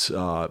 recruit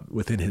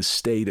within his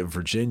state of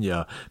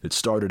Virginia that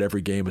started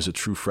every game as a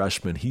true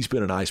freshman. He's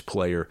been a nice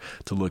player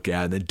to look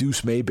at. And then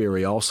Deuce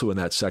Mayberry also in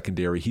that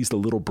secondary. He's the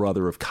little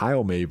brother of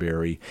Kyle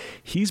Mayberry.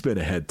 He's been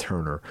a head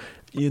turner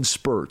in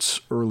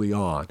spurts early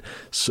on.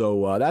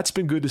 So that's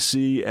been good to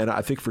see. And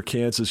I think for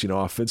Kansas,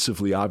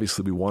 offensively,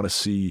 obviously we want to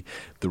see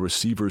the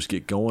receivers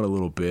get going a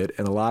little bit.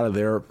 And a lot of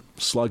their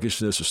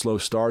sluggishness or slow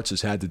starts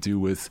has had to do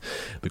with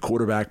the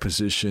quarterback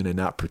position and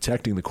not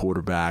protecting the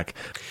quarterback.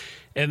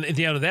 And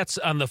that's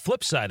on the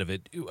flip side of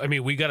it. I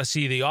mean, we got to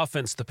see the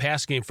offense, the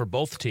pass game for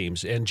both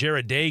teams. And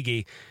Jared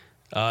Dagey,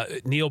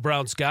 Neil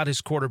Brown's got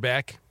his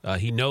quarterback.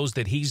 He knows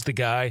that he's the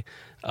guy.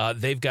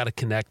 They've got to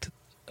connect.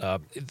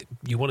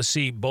 You want to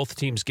see both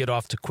teams get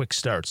off to quick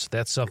starts.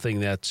 That's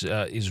something that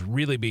is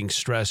really being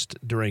stressed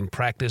during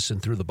practice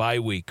and through the bye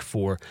week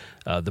for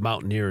the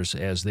Mountaineers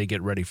as they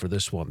get ready for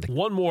this one.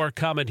 One more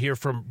comment here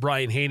from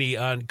Brian Haney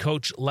on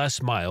Coach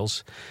Les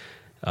Miles.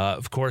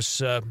 Of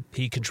course,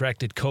 he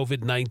contracted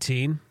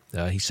COVID-19.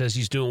 He says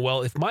he's doing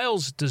well. If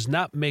Miles does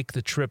not make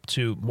the trip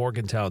to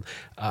Morgantown,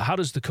 how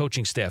does the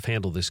coaching staff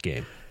handle this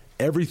game?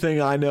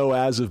 Everything I know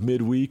as of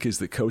midweek is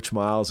that Coach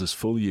Miles is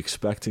fully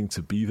expecting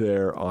to be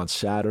there on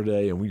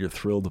Saturday, and we are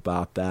thrilled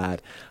about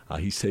that.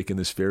 He's taken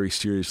this very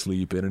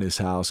seriously, been in his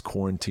house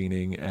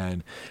quarantining,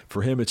 and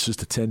for him it's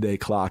just a 10-day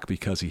clock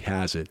because he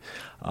has it.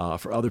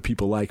 For other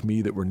people like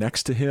me that were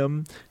next to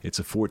him, it's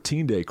a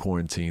 14-day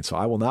quarantine, so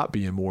I will not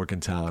be in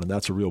Morgantown, and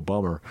that's a real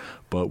bummer.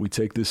 But we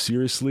take this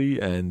seriously,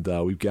 and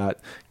we've got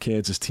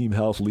Kansas Team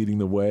Health leading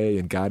the way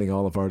and guiding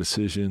all of our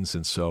decisions,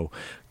 and so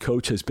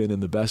Coach has been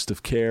in the best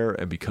of care,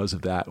 and because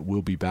of that,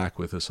 will be back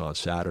with us on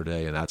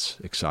Saturday, and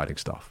that's exciting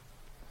stuff.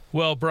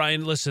 Well,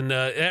 Brian, listen,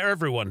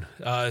 everyone,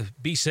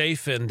 be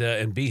safe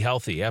and be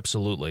healthy,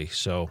 absolutely.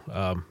 So,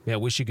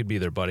 wish you could be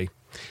there, buddy.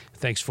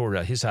 Thanks for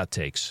his hot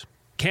takes.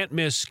 Can't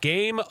miss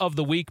Game of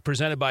the Week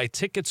presented by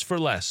Tickets for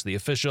Less, the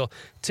official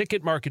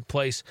ticket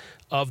marketplace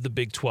of the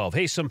Big 12.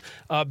 Hey, some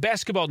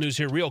basketball news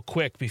here real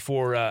quick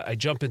before I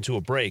jump into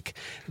a break.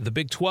 The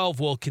Big 12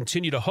 will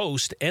continue to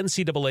host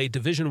NCAA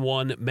Division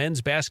I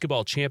men's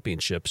basketball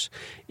championships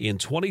in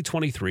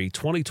 2023,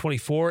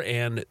 2024,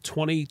 and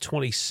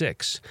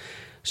 2026.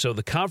 So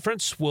the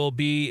conference will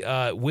be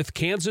with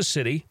Kansas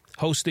City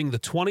hosting the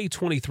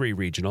 2023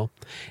 regional,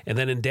 and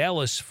then in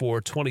Dallas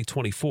for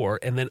 2024,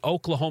 and then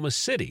Oklahoma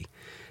City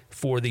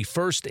for the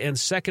first and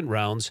second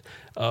rounds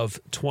of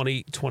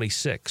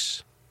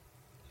 2026.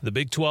 The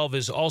Big 12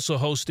 is also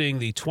hosting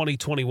the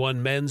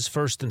 2021 men's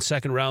first and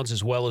second rounds,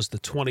 as well as the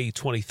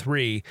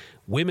 2023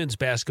 women's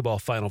basketball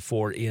Final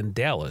Four in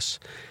Dallas.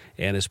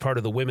 And as part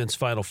of the women's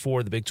Final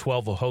Four, the Big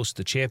 12 will host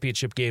the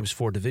championship games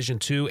for Division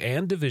II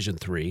and Division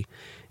III,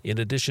 in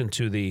addition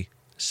to the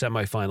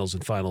semifinals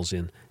and finals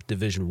in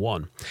Division I.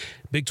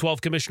 Big 12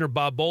 Commissioner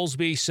Bob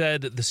Bowlesby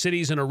said the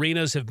cities and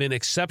arenas have been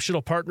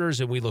exceptional partners,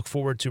 and we look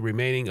forward to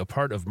remaining a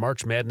part of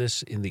March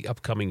Madness in the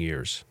upcoming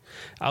years.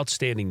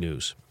 Outstanding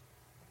news.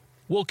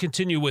 We'll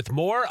continue with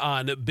more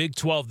on Big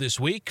 12 This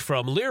Week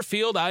from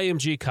Learfield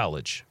IMG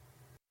College.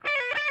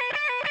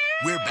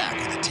 We're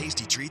back with a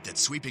tasty treat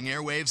that's sweeping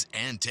airwaves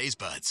and taste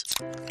buds.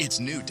 It's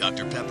new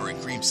Dr. Pepper and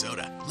Cream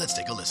Soda. Let's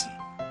take a listen.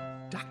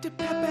 Dr.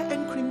 Pepper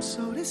and Cream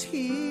Soda's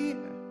here.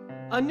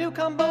 A new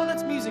combo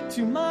that's music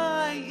to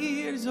my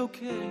ears,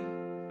 okay.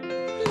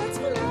 Let's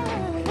play.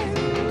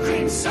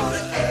 Cream Soda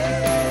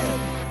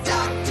and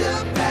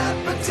Dr.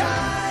 Pepper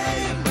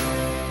time.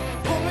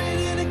 Pour it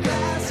in a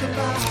glass of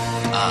ice.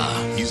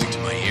 Ah, music to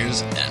my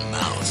ears and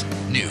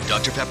mouth. New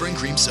Dr. Pepper and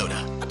Cream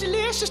Soda. A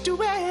delicious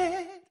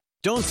duet.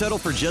 Don't settle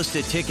for just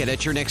a ticket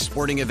at your next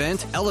sporting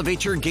event.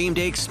 Elevate your game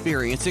day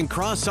experience and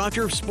cross off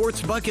your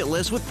sports bucket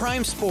list with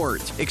Prime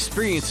Sport.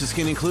 Experiences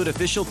can include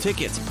official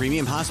tickets,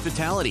 premium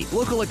hospitality,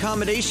 local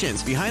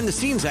accommodations,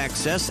 behind-the-scenes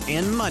access,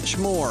 and much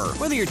more.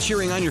 Whether you're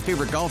cheering on your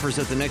favorite golfers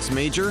at the next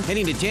major,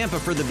 heading to Tampa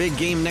for the big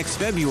game next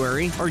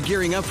February, or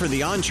gearing up for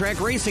the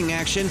on-track racing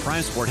action,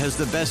 Prime Sport has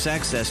the best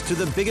access to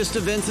the biggest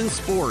events in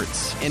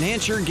sports.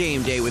 Enhance your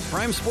game day with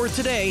Prime Sport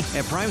today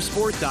at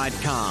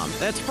primesport.com.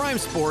 That's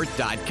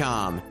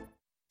primesport.com.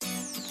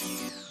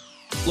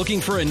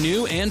 Looking for a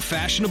new and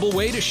fashionable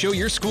way to show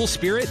your school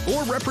spirit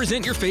or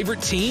represent your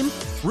favorite team?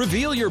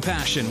 Reveal your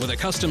passion with a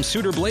custom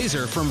suit or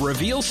blazer from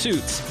Reveal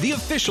Suits, the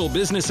official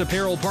business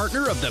apparel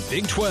partner of the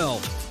Big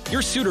 12.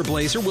 Your suit or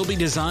blazer will be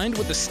designed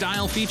with the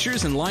style,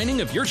 features, and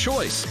lining of your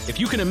choice. If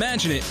you can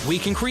imagine it, we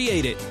can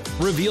create it.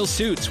 Reveal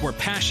Suits, where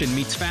passion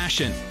meets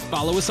fashion.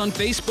 Follow us on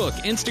Facebook,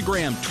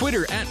 Instagram,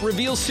 Twitter at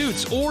Reveal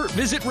Suits, or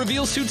visit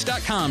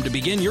RevealSuits.com to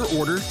begin your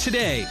order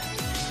today.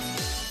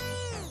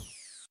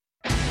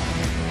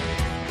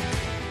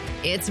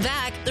 It's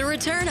back, the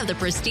return of the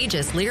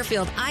prestigious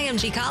Learfield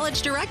IMG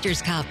College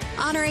Directors Cup,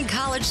 honoring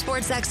college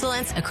sports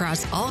excellence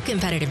across all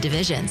competitive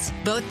divisions,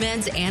 both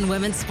men's and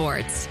women's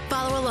sports.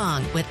 Follow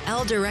along with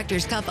L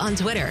Directors Cup on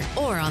Twitter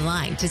or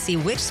online to see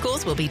which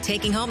schools will be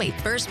taking home a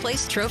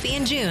first-place trophy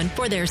in June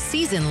for their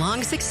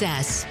season-long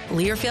success.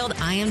 Learfield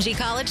IMG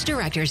College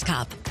Directors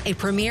Cup, a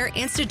premier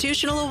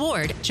institutional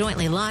award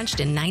jointly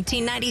launched in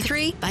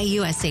 1993 by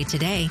USA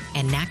Today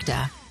and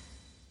NACDA.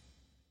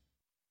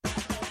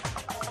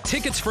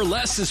 Tickets for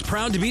Less is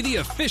proud to be the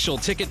official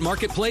ticket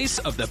marketplace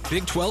of the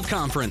Big 12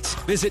 Conference.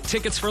 Visit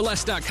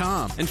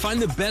ticketsforless.com and find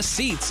the best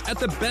seats at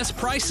the best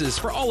prices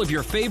for all of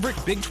your favorite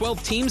Big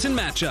 12 teams and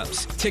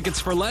matchups.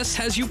 Tickets for Less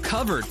has you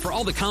covered for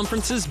all the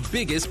conference's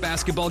biggest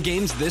basketball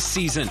games this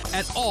season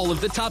at all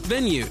of the top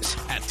venues.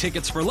 At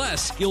Tickets for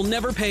Less, you'll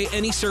never pay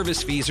any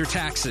service fees or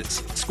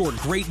taxes. Score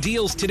great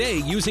deals today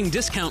using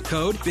discount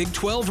code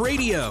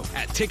Big12Radio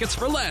at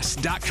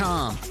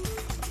ticketsforless.com.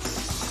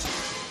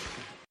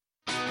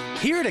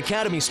 Here at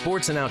Academy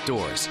Sports and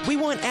Outdoors, we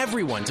want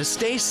everyone to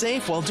stay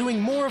safe while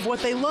doing more of what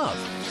they love.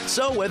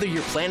 So whether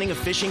you're planning a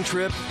fishing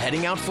trip,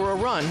 heading out for a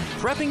run,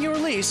 prepping your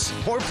lease,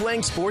 or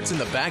playing sports in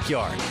the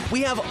backyard,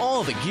 we have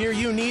all the gear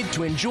you need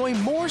to enjoy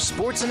more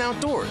sports and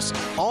outdoors,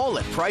 all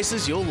at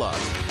prices you'll love.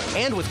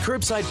 And with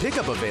curbside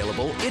pickup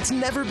available, it's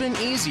never been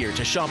easier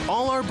to shop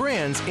all our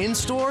brands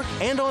in-store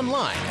and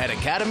online at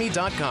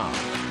academy.com.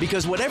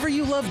 Because whatever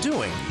you love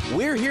doing,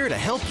 we're here to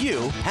help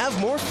you have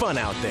more fun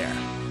out there.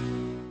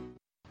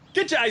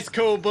 Get your ice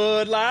cold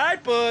Bud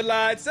Light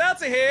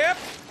Seltzer here.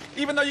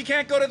 Even though you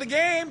can't go to the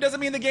game,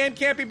 doesn't mean the game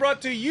can't be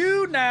brought to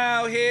you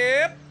now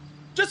here.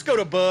 Just go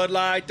to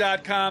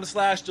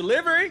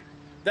budlight.com/delivery.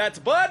 That's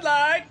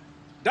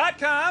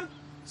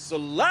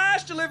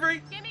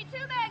budlight.com/delivery. Give me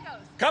 2 mangoes.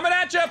 Coming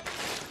at you.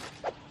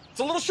 It's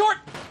a little short.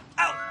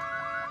 Ow.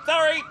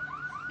 Sorry.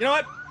 You know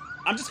what?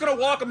 I'm just going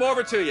to walk them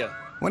over to you.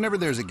 Whenever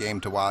there's a game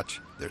to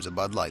watch, there's a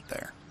Bud Light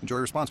there. Enjoy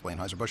responsibly.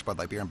 Anheuser-Busch, Bud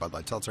Light Beer, and Bud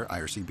Light Seltzer,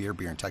 IRC Beer,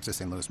 beer in Texas,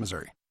 St. Louis,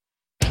 Missouri.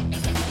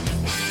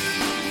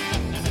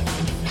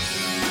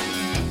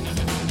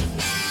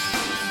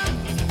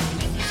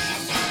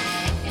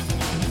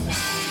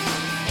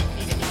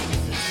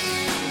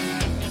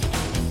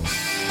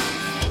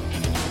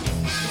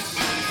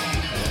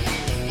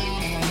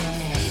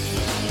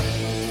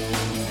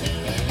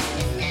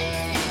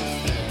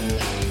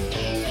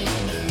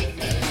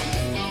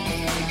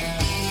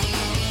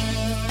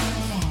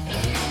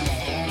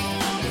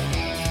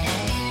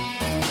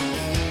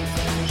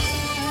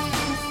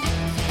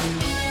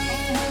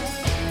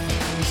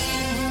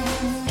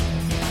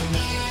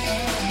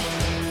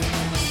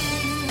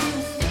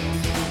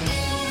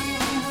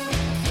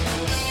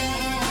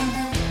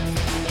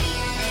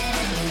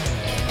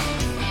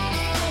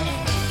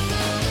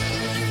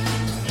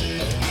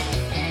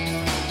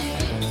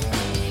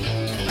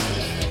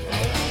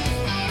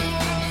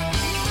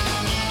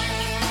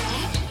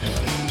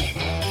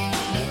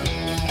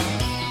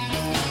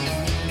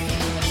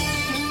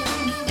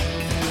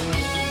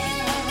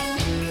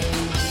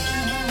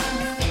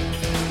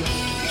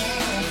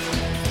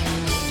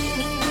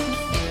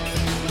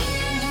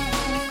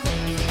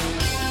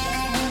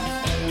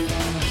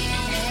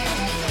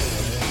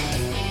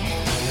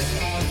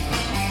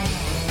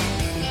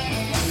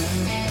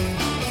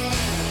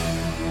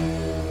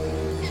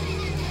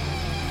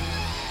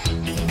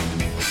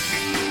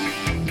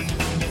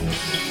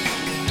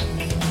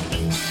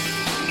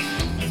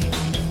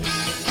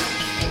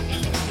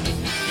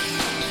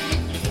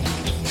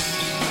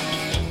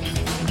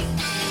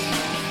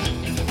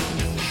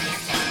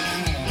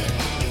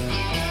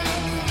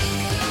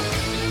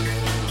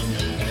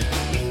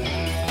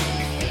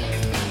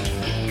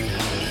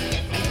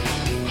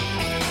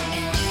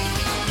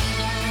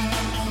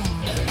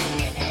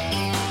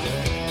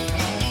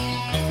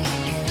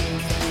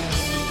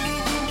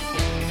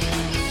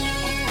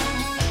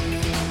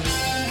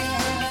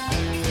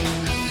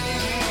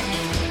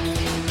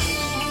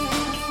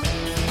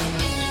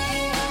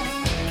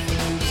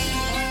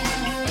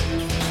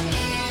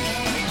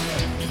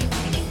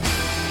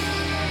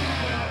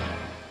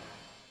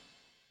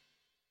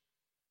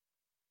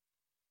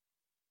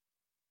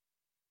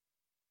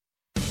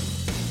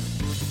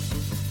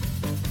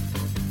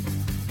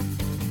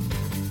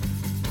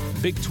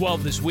 Big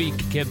 12 this week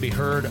can be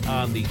heard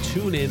on the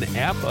TuneIn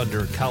app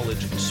under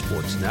College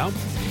Sports Now.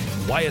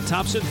 Wyatt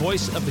Thompson,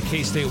 voice of the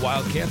K-State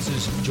Wildcats,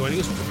 is joining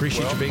us.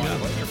 Appreciate you being on.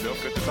 Pleasure, Bill.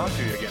 Good to talk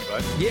to you again,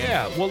 bud.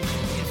 Yeah, well,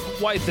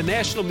 Wyatt, the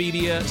national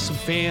media, some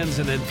fans,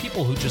 and then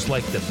people who just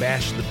like to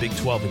bash the Big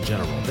 12 in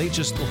general, they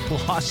just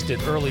lost it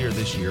earlier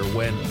this year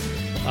when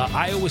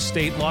Iowa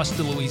State lost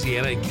to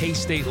Louisiana and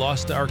K-State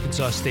lost to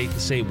Arkansas State the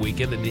same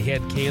weekend, and they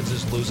had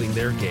Kansas losing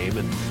their game.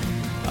 And,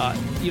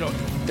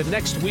 the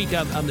next week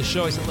on the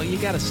show, I said, you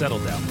got to settle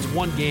down. It's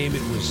one game.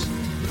 It was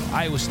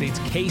Iowa State's,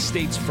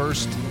 K-State's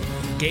first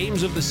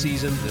games of the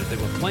season. They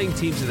were playing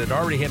teams that had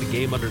already had a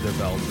game under their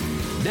belt.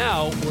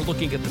 Now we're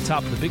looking at the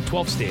top of the Big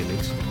 12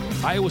 standings.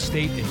 Iowa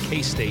State and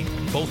K-State,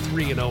 both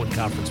 3-0 in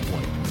conference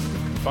play.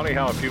 Funny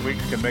how a few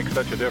weeks can make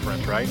such a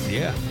difference, right?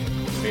 Yeah.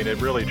 I mean, it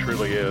really,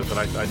 truly is. And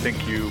I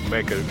think you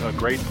make a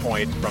great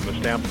point from the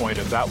standpoint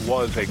of that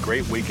was a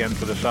great weekend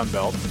for the Sun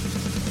Belt.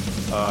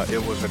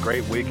 It was a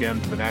great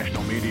weekend for the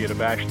national media to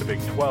bash the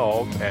Big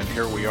 12, and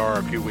here we are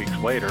a few weeks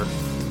later.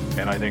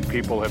 And I think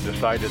people have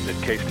decided that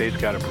K-State's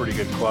got a pretty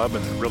good club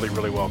and really,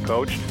 really well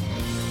coached.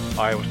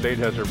 Iowa State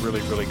has a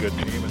really, really good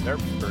team, and they're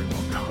very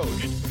well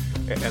coached.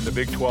 And the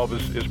Big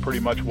 12 is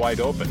pretty much wide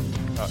open.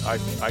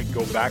 I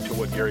go back to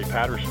what Gary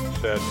Patterson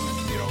said,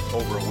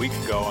 over a week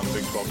ago on the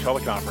Big 12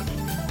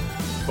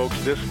 teleconference. Folks,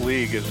 this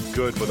league is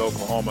good with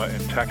Oklahoma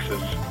and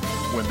Texas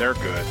when they're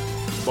good,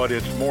 but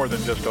it's more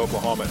than just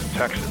Oklahoma and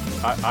Texas.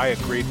 I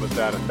agreed with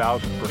that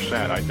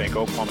 1,000%. I think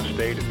Oklahoma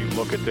State, if you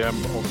look at them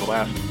over the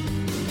last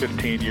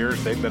 15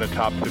 years, they've been a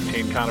top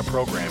 15 kind of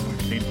program.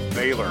 We've seen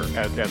Baylor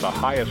at the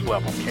highest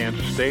level,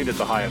 Kansas State at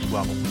the highest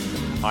level.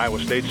 Iowa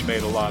State's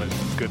made a lot of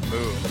good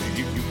moves. I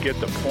mean, you get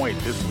the point.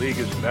 This league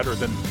is better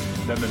than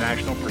the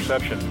national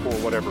perception for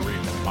whatever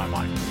reason, in my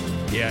mind.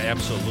 Yeah,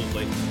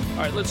 absolutely. All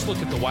right, let's look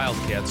at the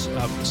Wildcats.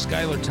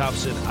 Skylar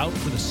Thompson out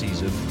for the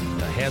season,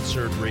 had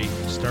surgery,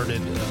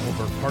 started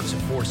over parts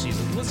of 4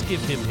 seasons. Let's give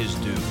him his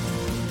due.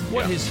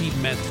 What has he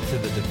meant to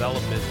the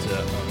development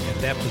at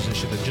that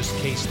position and just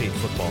K-State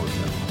football in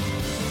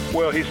general?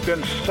 Well, he's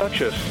been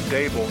such a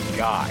stable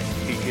guy.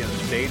 He has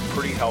stayed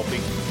pretty healthy.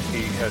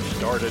 He has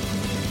started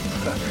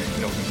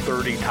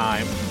 30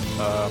 times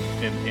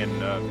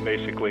in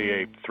basically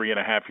a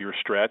 3.5-year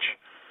stretch.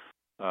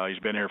 He's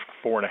been here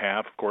 4.5,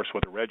 of course,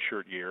 with a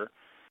redshirt year.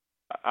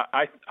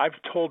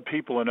 I've told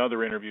people in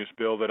other interviews,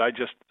 Bill, that I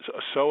just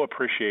so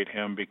appreciate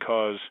him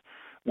because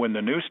when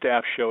the new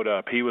staff showed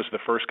up, he was the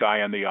first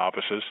guy in the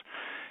offices.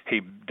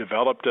 He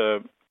developed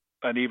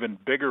an even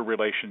bigger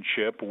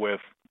relationship with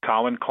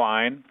Colin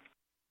Klein,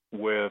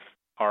 with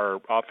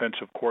our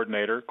offensive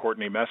coordinator,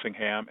 Courtney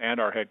Messingham, and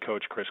our head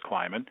coach, Chris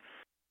Kleiman.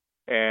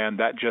 And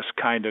that just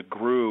kind of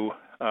grew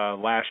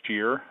last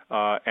year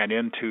and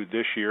into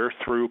this year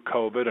through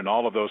COVID and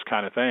all of those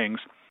kind of things.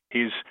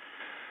 He's,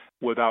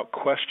 without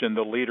question,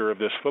 the leader of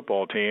this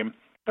football team.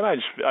 And I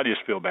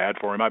just feel bad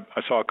for him. I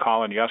saw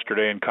Colin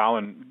yesterday, and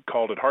Colin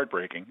called it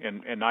heartbreaking,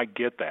 and I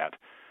get that.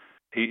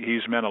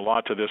 He's meant a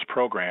lot to this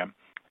program.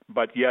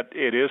 But yet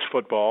it is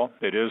football.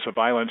 It is a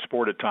violent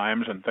sport at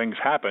times, and things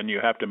happen. You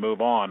have to move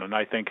on. And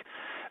I think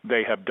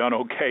they have done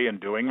okay in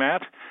doing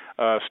that,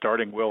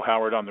 starting Will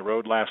Howard on the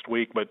road last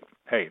week. But,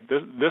 hey,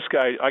 this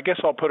guy, I guess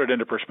I'll put it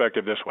into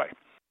perspective this way.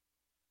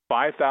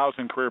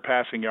 5,000 career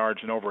passing yards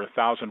and over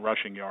 1,000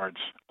 rushing yards.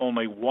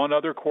 Only one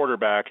other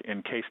quarterback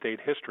in K-State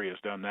history has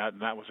done that,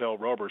 and that was El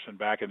Roberson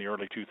back in the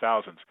early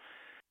 2000s.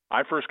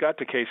 I first got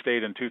to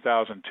K-State in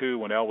 2002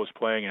 when El was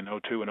playing in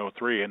 02 and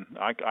 03, and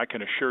I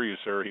can assure you,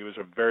 sir, he was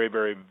a very,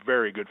 very,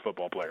 very good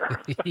football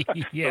player.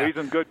 Yeah.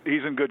 So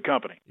he's in good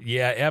company.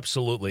 Yeah,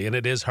 absolutely, and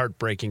it is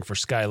heartbreaking for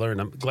Skylar, and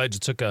I'm glad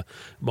you took a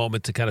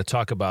moment to kind of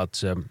talk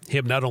about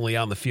him not only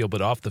on the field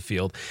but off the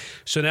field.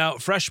 So now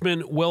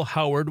freshman Will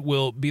Howard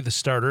will be the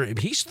starter.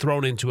 He's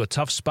thrown into a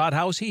tough spot.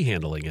 How is he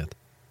handling it?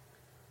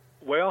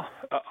 Well,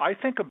 I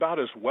think about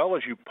as well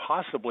as you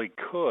possibly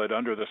could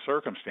under the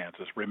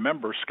circumstances.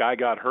 Remember, Sky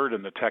got hurt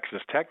in the Texas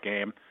Tech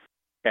game,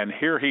 and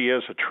here he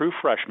is, a true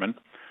freshman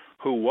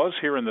who was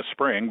here in the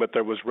spring, but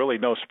there was really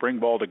no spring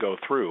ball to go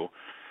through.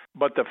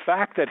 But the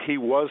fact that he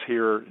was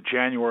here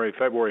January,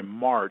 February,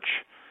 March,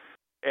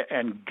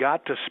 and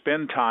got to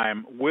spend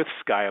time with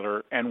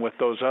Skylar and with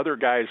those other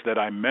guys that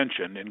I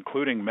mentioned,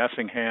 including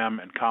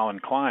Messingham and Colin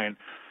Klein,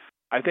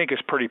 I think is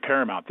pretty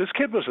paramount. This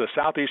kid was the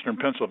Southeastern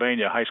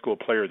Pennsylvania High School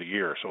Player of the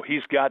Year, so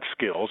he's got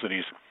skills, and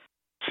he's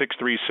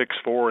 6'3",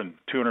 6'4", and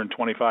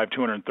 225,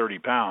 230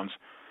 pounds.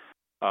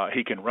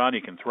 He can run, he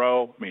can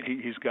throw. I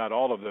mean, he's got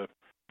all of the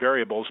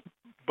variables.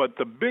 But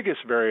the biggest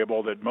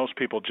variable that most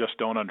people just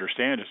don't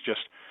understand is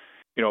just,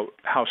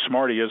 how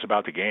smart he is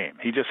about the game.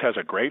 He just has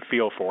a great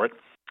feel for it.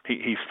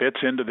 He fits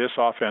into this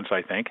offense,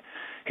 I think.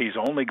 He's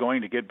only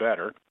going to get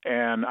better.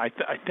 And I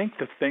think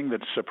the thing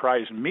that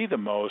surprised me the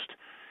most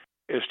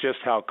is just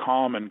how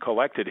calm and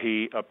collected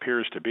he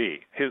appears to be.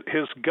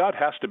 His gut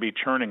has to be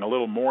churning a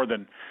little more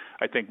than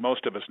I think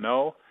most of us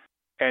know,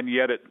 and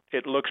yet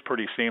it looks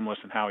pretty seamless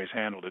in how he's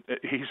handled it.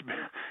 He's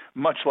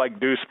much like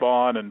Deuce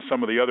Vaughn and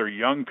some of the other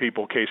young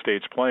people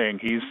K-State's playing.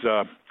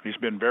 He's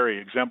been very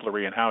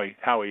exemplary in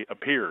how he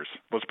appears.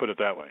 Let's put it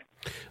that way.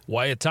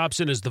 Wyatt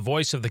Thompson is the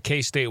voice of the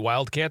K-State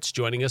Wildcats,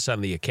 joining us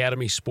on the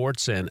Academy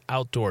Sports and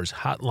Outdoors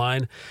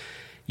Hotline.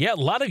 Yeah, a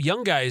lot of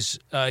young guys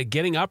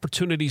getting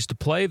opportunities to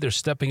play. They're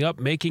stepping up,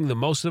 making the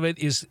most of it.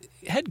 Is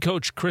head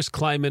coach Chris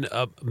Klieman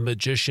a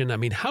magician? I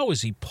mean, how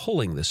is he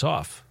pulling this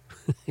off?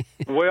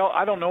 Well,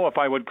 I don't know if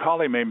I would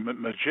call him a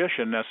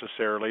magician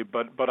necessarily,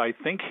 but I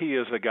think he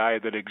is a guy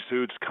that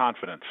exudes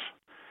confidence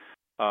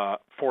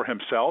for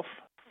himself,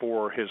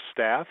 for his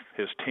staff,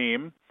 his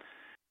team.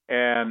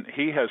 And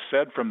he has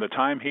said from the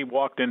time he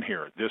walked in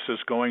here, this is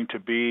going to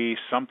be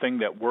something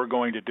that we're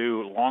going to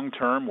do long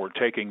term. We're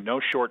taking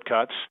no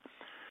shortcuts.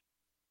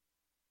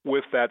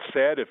 With that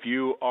said, if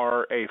you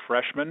are a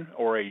freshman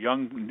or a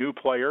young new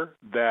player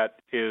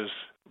that is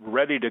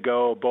ready to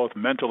go both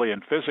mentally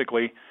and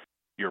physically,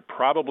 you're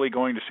probably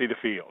going to see the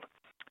field.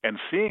 And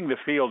seeing the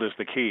field is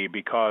the key,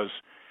 because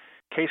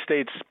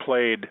K-State's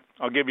played,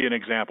 I'll give you an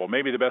example.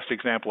 Maybe the best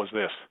example is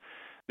this.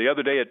 The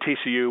other day at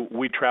TCU,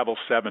 we traveled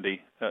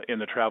 70 in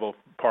the travel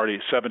party,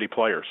 70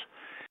 players.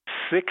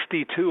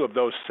 62 of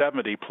those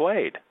 70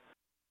 played.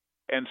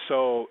 And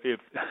so if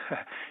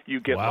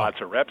you get lots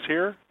of reps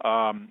here,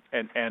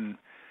 and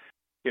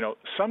you know,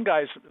 some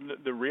guys,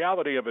 the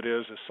reality of it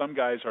is some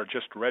guys are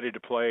just ready to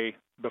play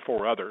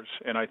before others.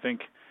 And I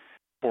think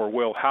for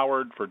Will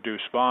Howard, for Deuce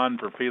Vaughn,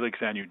 for Felix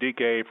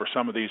Anudike, for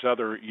some of these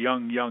other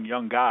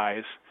young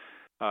guys,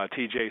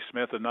 T.J.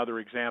 Smith, another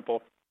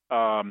example,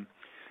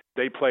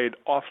 they played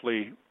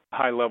awfully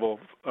high-level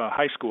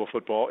high school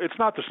football. It's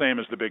not the same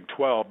as the Big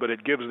 12, but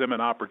it gives them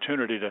an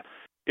opportunity to,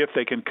 if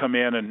they can come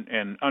in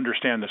and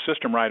understand the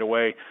system right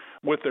away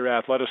with their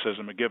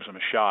athleticism, it gives them a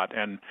shot.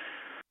 And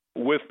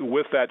with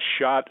that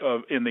shot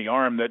in the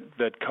arm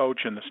that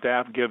coach and the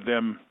staff give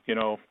them, you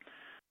know,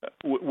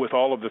 with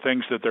all of the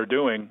things that they're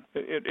doing,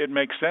 it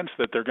makes sense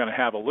that they're going to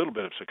have a little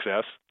bit of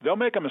success. They'll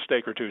make a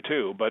mistake or two,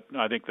 too, but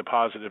I think the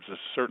positives have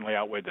certainly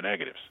outweighed the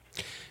negatives.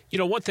 You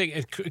know, one thing,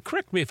 and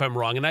correct me if I'm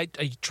wrong, and I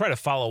try to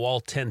follow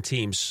all 10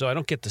 teams, so I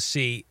don't get to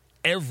see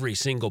every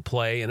single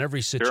play and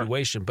every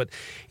situation, but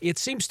it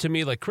seems to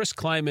me like Chris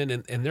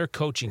Klieman and their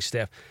coaching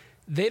staff,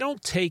 they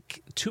don't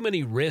take too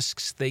many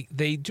risks.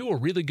 They do a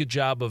really good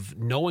job of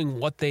knowing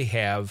what they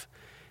have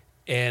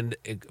and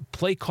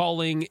play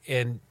calling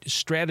and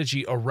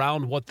strategy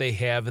around what they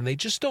have, and they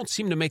just don't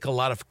seem to make a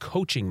lot of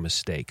coaching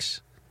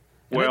mistakes.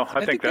 Well,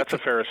 I think that's a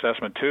fair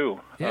assessment,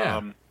 too.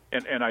 Yeah.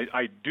 And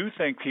I do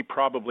think he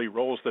probably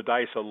rolls the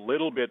dice a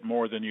little bit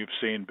more than you've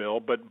seen, Bill,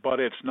 but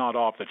it's not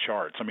off the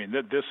charts. I mean,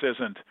 this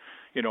isn't,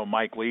 you know,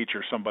 Mike Leach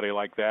or somebody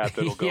like that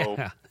that'll go,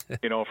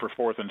 you know, for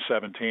 4th and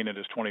 17 at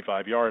his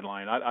 25-yard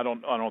line. I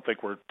don't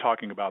think we're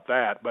talking about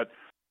that. But,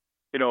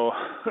 you know,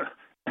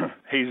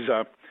 he's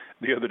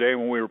the other day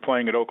when we were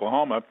playing at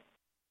Oklahoma,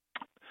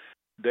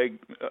 they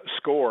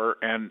score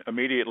and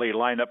immediately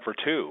line up for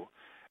 2.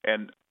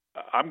 And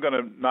I'm going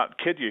to not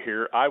kid you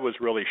here, I was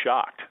really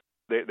shocked.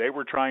 They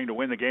were trying to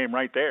win the game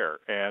right there.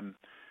 And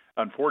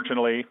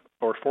unfortunately,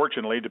 or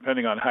fortunately,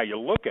 depending on how you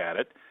look at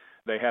it,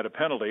 they had a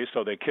penalty,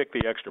 so they kicked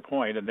the extra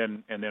point and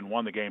then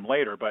won the game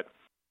later. But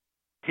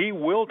he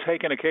will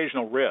take an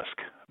occasional risk.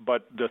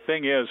 But the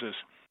thing is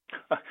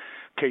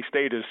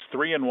K-State is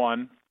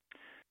 3-1,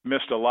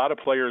 missed a lot of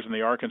players in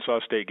the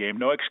Arkansas State game.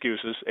 No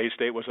excuses.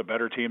 A-State was a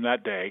better team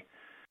that day.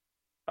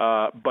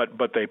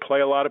 But they play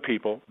a lot of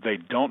people. They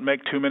don't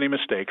make too many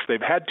mistakes. They've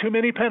had too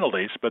many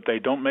penalties, but they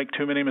don't make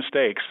too many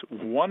mistakes.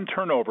 1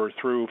 turnover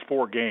through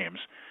 4 games,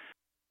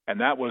 and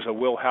that was a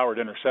Will Howard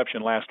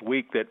interception last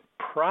week that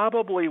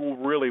probably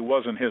really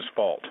wasn't his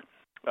fault.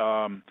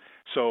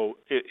 So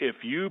if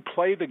you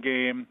play the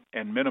game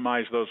and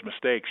minimize those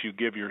mistakes, you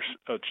give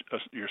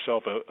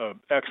yourself an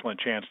excellent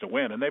chance to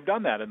win, and they've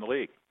done that in the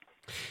league.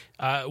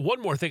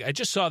 One more thing. I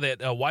just saw that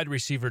wide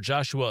receiver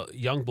Joshua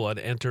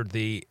Youngblood entered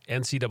the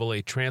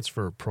NCAA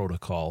transfer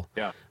protocol.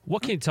 Yeah.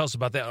 What can you tell us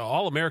about that?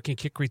 All-American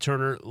kick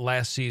returner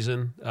last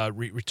season,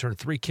 returned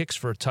 3 kicks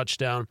for a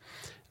touchdown.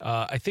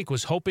 I think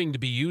was hoping to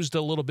be used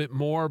a little bit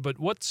more, but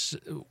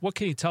what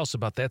can you tell us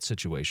about that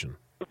situation?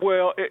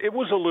 Well, it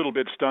was a little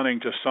bit stunning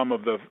to some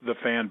of the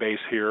fan base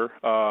here,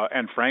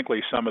 and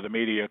frankly, some of the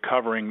media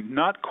covering.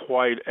 Not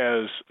quite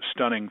as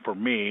stunning for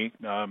me.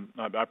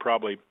 I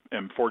probably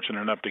am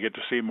fortunate enough to get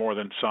to see more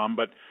than some,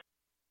 but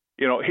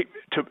you know,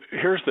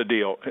 here's the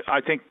deal.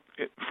 I think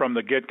from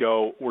the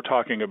get-go, we're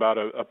talking about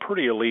a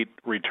pretty elite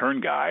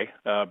return guy,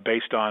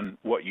 based on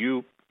what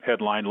you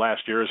headlined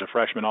last year as a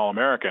freshman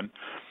All-American.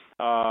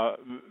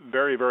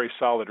 Very, very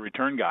solid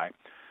return guy.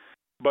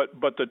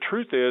 But the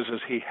truth is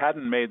he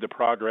hadn't made the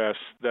progress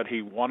that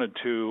he wanted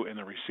to in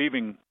the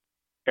receiving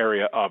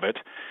area of it.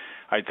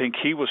 I think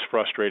he was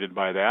frustrated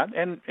by that.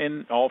 And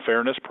in all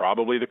fairness,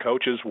 probably the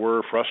coaches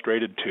were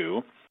frustrated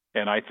too.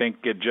 And I think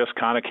it just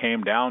kind of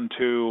came down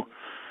to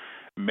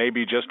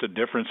maybe just a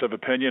difference of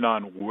opinion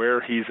on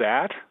where he's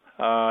at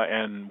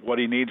and what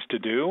he needs to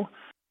do.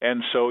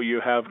 And so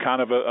you have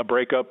kind of a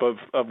breakup of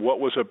what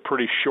was a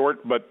pretty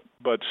short but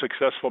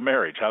successful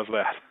marriage. How's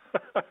that?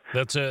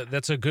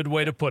 That's a good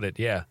way to put it.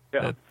 Yeah.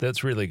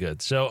 That's really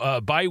good. So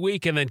bye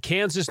week and then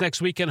Kansas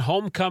next weekend,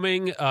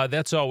 homecoming.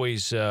 That's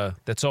always a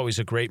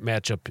great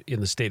matchup in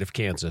the state of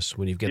Kansas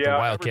when you get the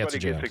Wildcats.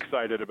 Everybody gets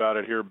excited about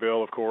it here,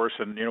 Bill, of course,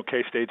 and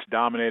K-State's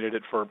dominated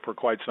it for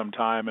quite some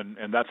time,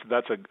 and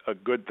that's a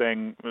good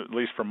thing, at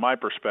least from my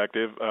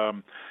perspective.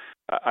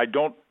 I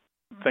don't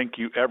think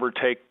you ever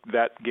take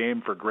that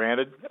game for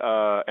granted,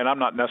 and I'm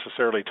not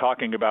necessarily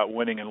talking about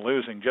winning and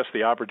losing, just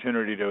the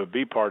opportunity to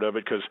be part of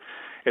it, because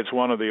it's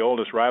one of the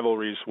oldest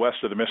rivalries west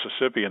of the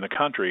Mississippi in the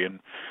country, and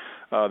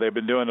they've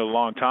been doing it a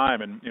long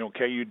time. And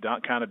KU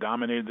kind of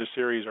dominated the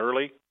series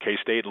early,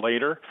 K-State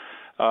later.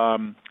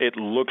 It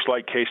looks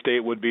like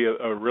K-State would be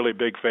a really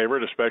big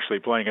favorite, especially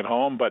playing at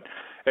home. But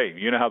hey,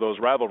 you know how those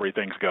rivalry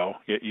things go.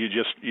 You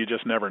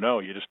just never know.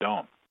 You just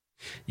don't.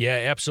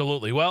 Yeah,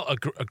 absolutely. Well,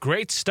 a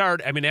great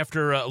start. I mean,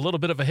 after a little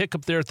bit of a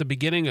hiccup there at the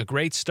beginning, a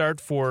great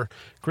start for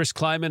Chris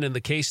Klieman and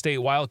the K-State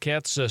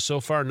Wildcats. So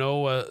far,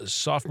 no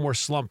sophomore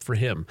slump for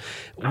him.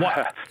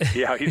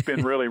 Yeah, he's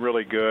been really,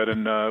 really good.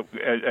 And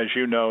as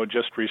you know,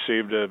 just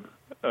received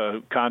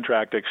a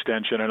contract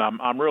extension, and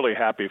I'm really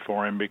happy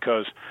for him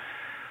because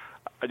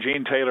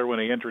Gene Taylor, when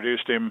he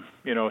introduced him,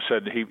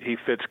 said he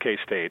fits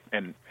K-State,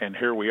 and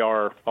here we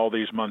are all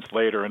these months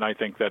later, and I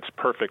think that's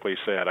perfectly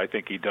said. I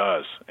think he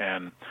does,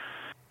 and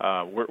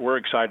we're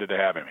excited to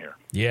have him here.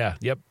 Yeah,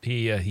 yep,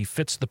 he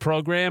fits the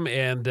program,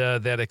 and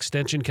that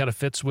extension kind of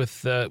fits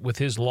with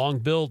his long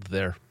build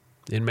there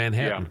in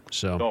Manhattan. Yeah.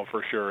 So,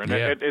 for sure, and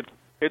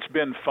it's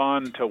been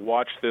fun to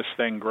watch this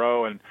thing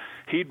grow, and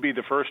he'd be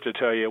the first to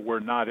tell you we're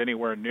not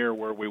anywhere near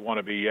where we want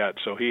to be yet.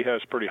 So he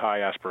has pretty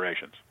high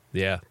aspirations.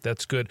 Yeah,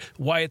 that's good.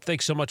 Wyatt,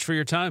 thanks so much for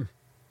your time.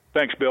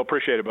 Thanks, Bill.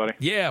 Appreciate it, buddy.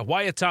 Yeah,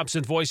 Wyatt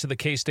Thompson, voice of the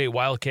K-State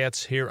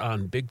Wildcats here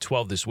on Big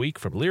 12 this week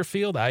from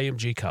Learfield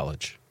IMG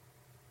College.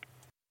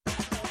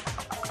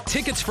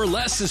 Tickets for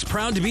Less is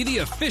proud to be the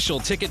official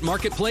ticket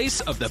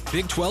marketplace of the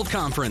Big 12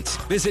 Conference.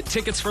 Visit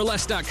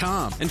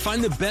ticketsforless.com and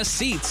find the best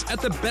seats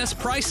at the best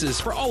prices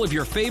for all of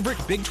your favorite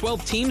Big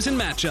 12 teams and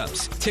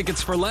matchups.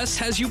 Tickets for Less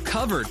has you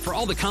covered for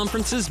all the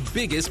conference's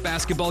biggest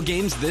basketball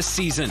games this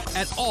season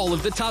at all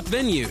of the top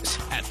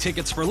venues. At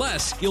Tickets for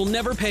Less, you'll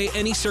never pay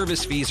any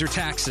service fees or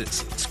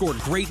taxes. Score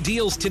great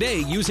deals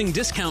today using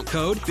discount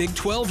code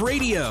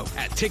Big12Radio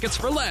at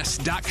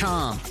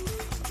ticketsforless.com.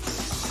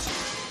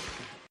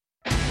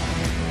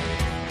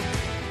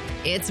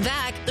 It's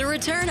back, the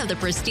return of the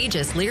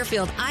prestigious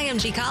Learfield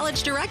IMG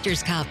College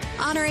Directors Cup,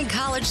 honoring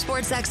college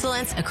sports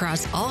excellence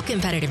across all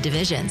competitive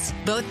divisions,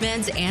 both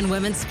men's and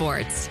women's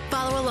sports.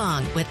 Follow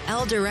along with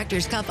L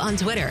Directors Cup on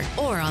Twitter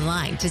or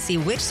online to see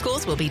which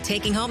schools will be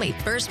taking home a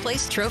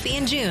first-place trophy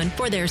in June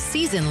for their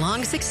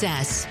season-long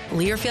success.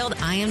 Learfield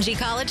IMG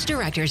College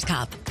Directors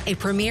Cup, a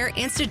premier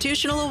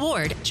institutional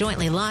award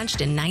jointly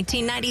launched in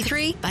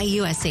 1993 by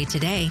USA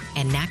Today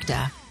and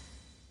NACDA.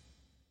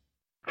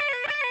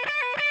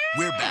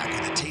 We're back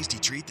with a tasty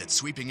treat that's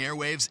sweeping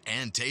airwaves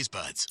and taste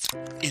buds.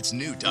 It's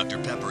new Dr.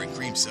 Pepper and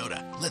Cream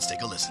Soda. Let's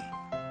take a listen.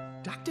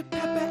 Dr.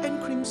 Pepper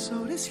and Cream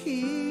Soda's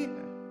here.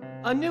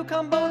 A new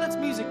combo that's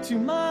music to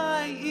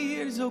my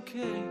ears,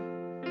 okay.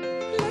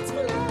 Let's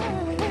play.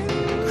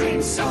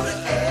 Cream Soda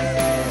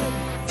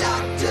and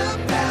Dr.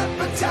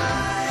 Pepper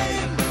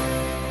time.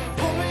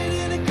 Pour it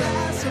in a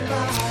glass of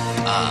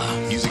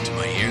ice. Music to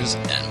my ears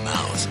and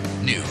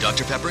mouth. New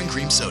Dr. Pepper and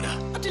Cream Soda.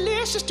 A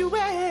delicious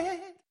duet.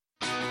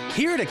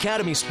 Here at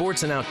Academy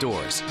Sports and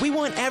Outdoors, we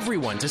want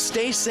everyone to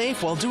stay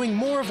safe while doing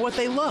more of what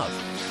they love.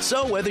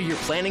 So whether you're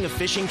planning a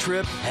fishing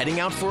trip, heading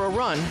out for a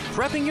run,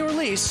 prepping your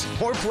lease,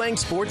 or playing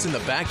sports in the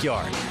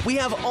backyard, we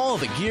have all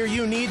the gear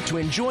you need to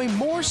enjoy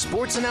more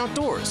sports and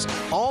outdoors,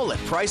 all at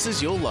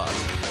prices you'll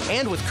love.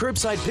 And with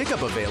curbside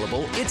pickup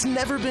available, it's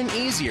never been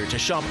easier to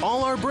shop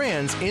all our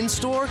brands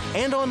in-store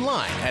and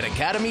online at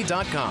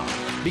academy.com.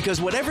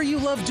 Because whatever you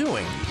love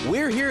doing,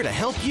 we're here to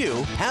help you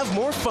have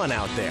more fun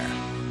out there.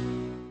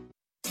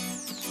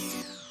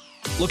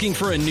 Looking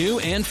for a new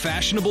and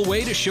fashionable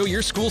way to show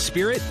your school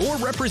spirit or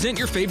represent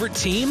your favorite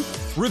team?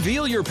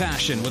 Reveal your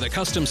passion with a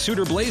custom suit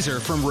or blazer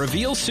from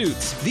Reveal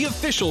Suits, the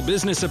official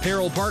business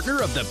apparel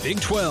partner of the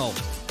Big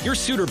 12. Your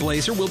suit or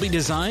blazer will be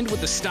designed with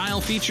the style,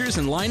 features,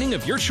 and lining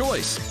of your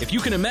choice. If you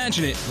can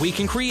imagine it, we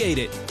can create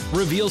it.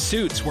 Reveal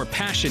Suits, where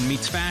passion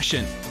meets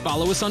fashion.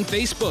 Follow us on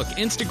Facebook,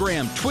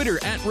 Instagram,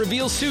 Twitter at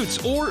Reveal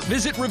Suits, or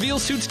visit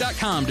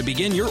RevealSuits.com to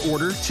begin your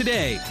order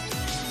today.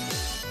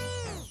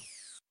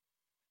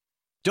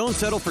 Don't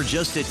settle for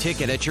just a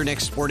ticket at your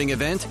next sporting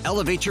event.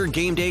 Elevate your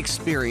game day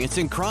experience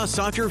and cross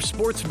off your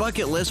sports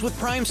bucket list with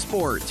Prime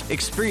Sport.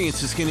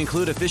 Experiences can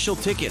include official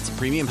tickets,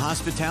 premium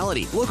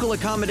hospitality, local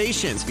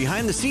accommodations,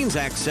 behind-the-scenes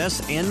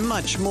access, and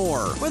much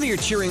more. Whether you're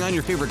cheering on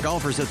your favorite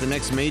golfers at the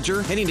next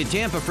major, heading to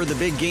Tampa for the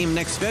big game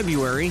next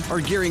February,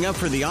 or gearing up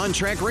for the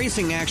on-track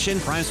racing action,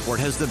 Prime Sport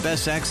has the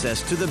best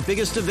access to the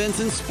biggest events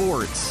in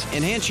sports.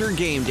 Enhance your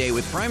game day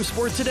with Prime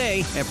Sport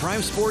today at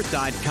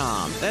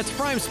primesport.com. That's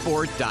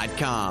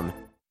primesport.com.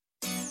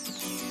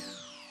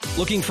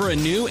 Looking for a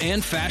new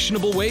and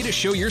fashionable way to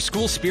show your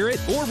school spirit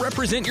or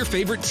represent your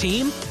favorite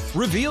team?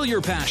 Reveal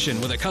your passion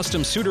with a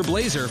custom suit or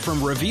blazer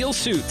from Reveal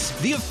Suits,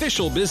 the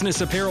official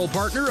business apparel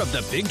partner of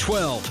the Big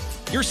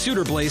 12. Your suit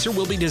or blazer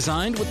will be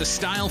designed with the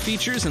style,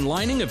 features, and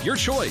lining of your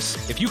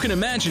choice. If you can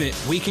imagine it,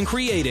 we can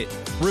create it.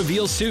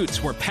 Reveal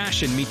Suits, where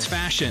passion meets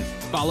fashion.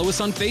 Follow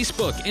us on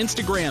Facebook,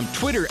 Instagram,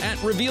 Twitter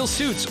at Reveal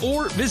Suits,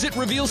 or visit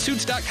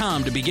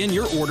RevealSuits.com to begin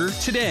your order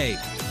today.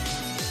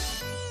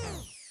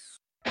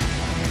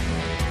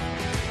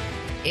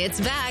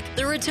 It's back,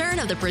 the return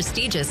of the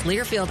prestigious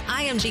Learfield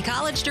IMG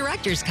College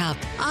Directors Cup,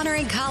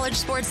 honoring college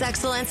sports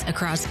excellence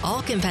across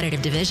all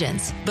competitive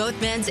divisions, both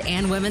men's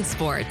and women's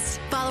sports.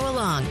 Follow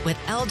along with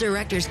L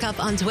Directors Cup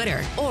on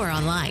Twitter or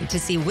online to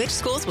see which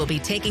schools will be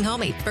taking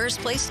home a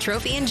first-place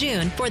trophy in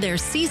June for their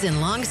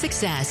season-long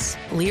success.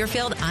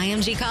 Learfield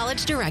IMG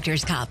College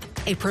Directors Cup,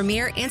 a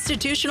premier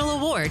institutional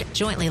award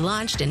jointly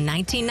launched in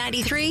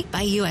 1993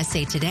 by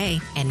USA Today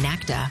and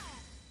NACDA.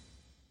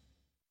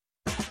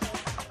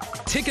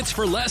 Tickets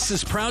for Less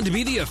is proud to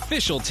be the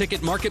official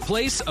ticket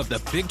marketplace of the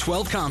Big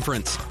 12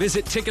 Conference.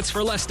 Visit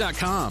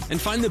ticketsforless.com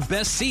and find the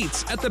best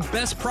seats at the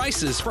best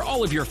prices for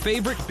all of your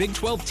favorite Big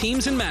 12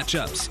 teams and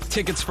matchups.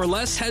 Tickets for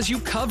Less has you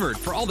covered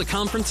for all the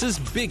conference's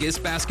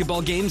biggest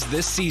basketball games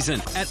this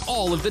season at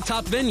all of the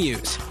top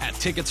venues. At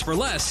Tickets for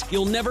Less,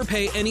 you'll never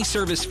pay any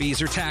service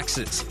fees or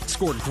taxes.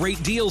 Score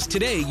great deals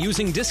today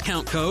using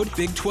discount code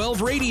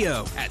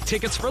Big12Radio at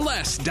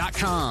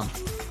ticketsforless.com.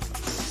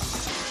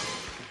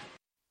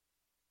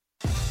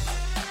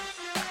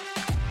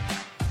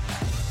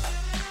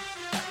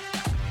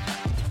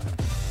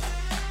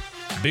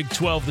 Big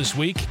 12 this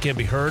week can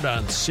be heard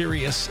on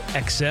Sirius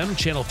XM,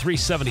 channel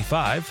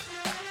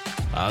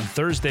 375, on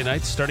Thursday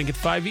nights starting at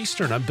 5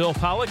 Eastern. I'm Bill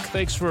Pollock.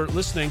 Thanks for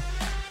listening.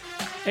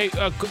 Hey,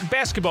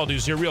 basketball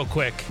news here real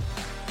quick.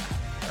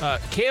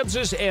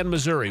 Kansas and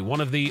Missouri,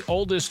 one of the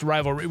oldest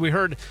rivalry. We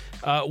heard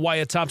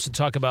Wyatt Thompson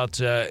talk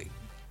about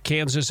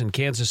Kansas and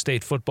Kansas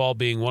State football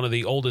being one of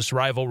the oldest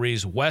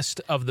rivalries west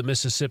of the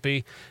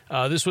Mississippi.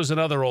 This was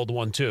another old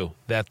one, too,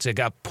 that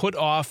got put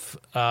off,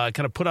 kind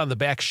of put on the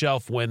back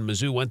shelf when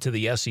Mizzou went to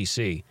the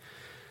SEC.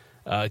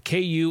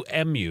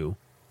 KU-MU.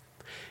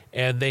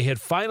 And they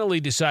had finally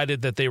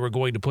decided that they were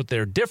going to put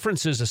their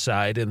differences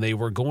aside and they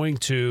were going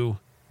to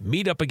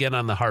meet up again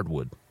on the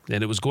hardwood.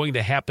 And it was going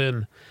to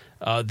happen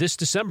this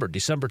December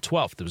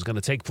 12th. It was going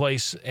to take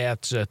place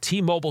at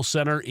T-Mobile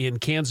Center in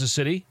Kansas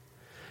City.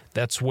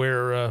 That's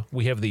where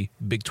we have the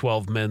Big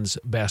 12 men's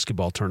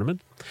basketball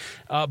tournament.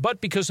 But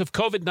because of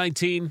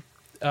COVID-19,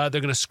 they're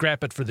going to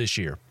scrap it for this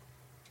year.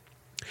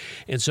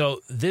 And so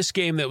this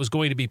game that was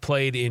going to be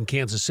played in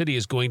Kansas City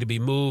is going to be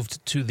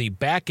moved to the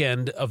back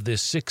end of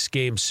this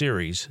 6-game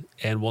series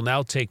and will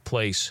now take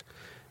place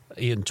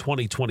in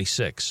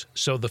 2026.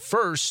 So the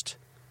first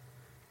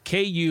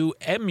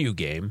KU-MU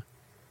game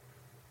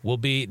will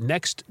be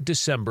next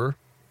December,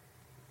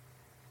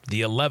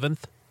 the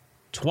 11th,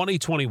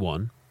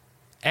 2021,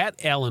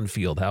 at Allen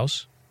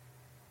Fieldhouse.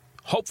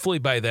 Hopefully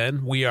by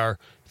then we are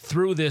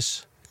through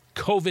this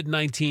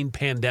COVID-19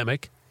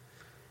 pandemic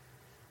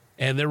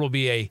and there will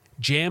be a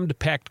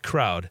jammed-packed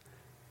crowd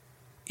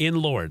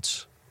in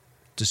Lawrence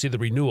to see the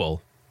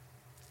renewal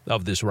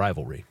of this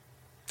rivalry.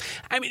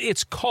 I mean,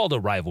 it's called a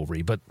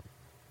rivalry, but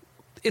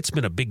it's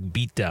been a big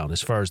beatdown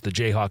as far as the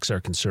Jayhawks are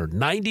concerned.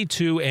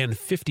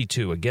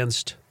 92-52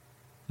 against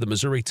the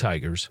Missouri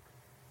Tigers.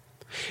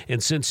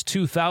 And since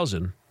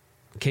 2000,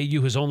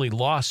 KU has only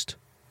lost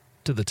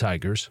to the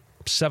Tigers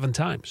 7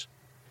 times.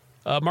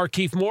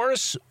 Markieff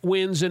Morris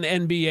wins an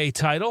NBA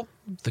title.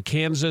 The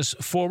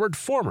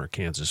former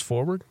Kansas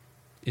forward,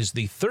 is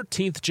the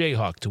 13th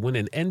Jayhawk to win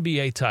an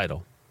NBA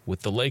title,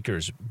 with the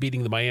Lakers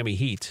beating the Miami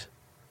Heat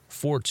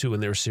 4-2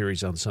 in their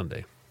series on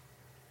Sunday.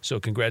 So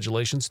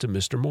congratulations to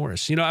Mr.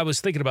 Morris. You know, I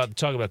was thinking about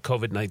talking about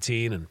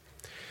COVID-19, and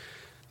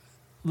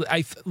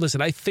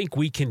I think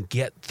we can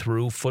get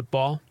through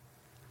football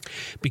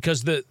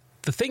because the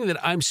thing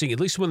that I'm seeing, at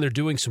least when they're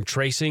doing some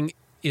tracing,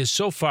 is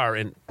so far,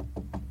 and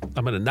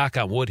I'm going to knock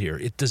on wood here,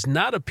 it does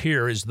not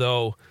appear as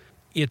though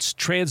it's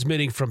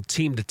transmitting from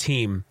team to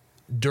team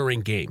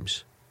during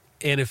games.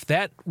 And if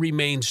that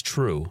remains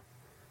true,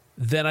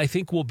 then I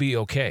think we'll be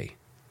okay.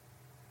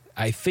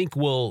 I think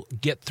we'll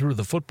get through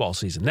the football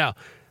season. Now,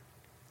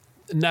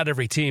 not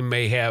every team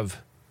may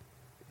have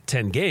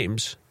 10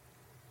 games,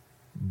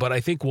 but I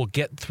think we'll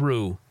get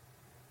through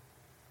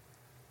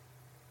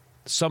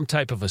some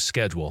type of a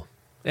schedule.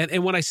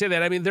 And when I say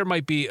that, I mean there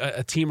might be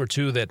a team or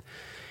two that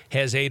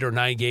has 8 or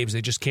 9 games.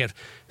 They just can't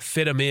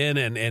fit them in,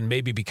 and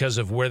maybe because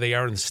of where they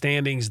are in the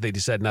standings, they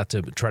decide not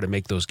to try to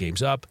make those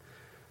games up.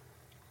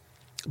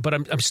 But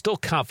I'm still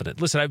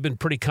confident. Listen, I've been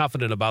pretty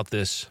confident about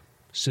this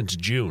since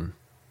June.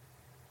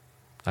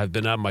 I've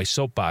been on my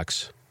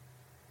soapbox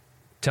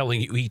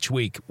telling you each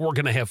week, we're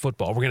going to have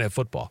football. We're going to have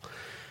football.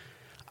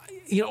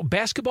 You know,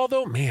 basketball,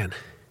 though, man.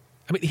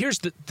 I mean, here's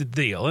the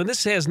deal, and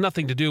this has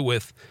nothing to do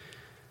with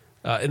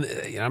and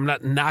I'm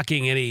not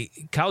knocking any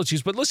college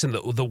teams, but listen,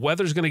 the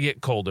weather's going to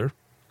get colder.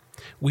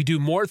 We do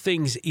more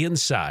things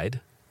inside.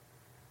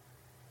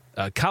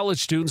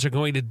 College students are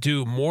going to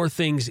do more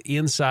things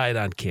inside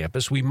on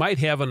campus. We might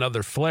have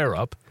another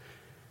flare-up.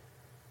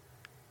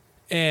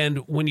 And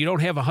when you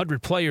don't have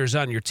 100 players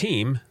on your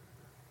team,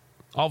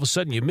 all of a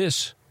sudden you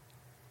miss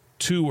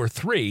 2 or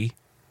 3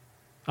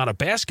 on a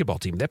basketball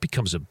team. That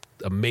becomes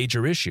a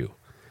major issue.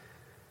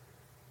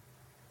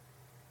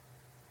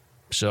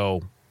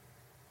 So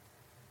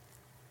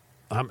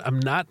I'm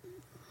not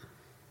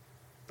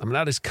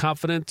as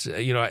confident.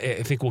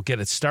 I think we'll get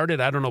it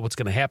started. I don't know what's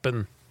going to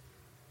happen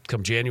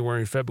come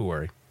January and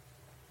February.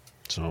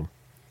 So,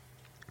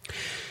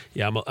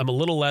 yeah, I'm a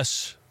little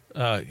less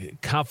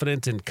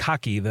confident and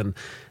cocky than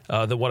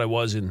what I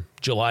was in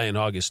July and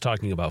August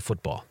talking about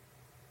football.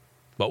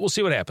 But we'll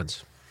see what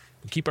happens.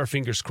 We'll keep our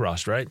fingers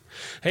crossed, right?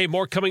 Hey,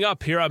 more coming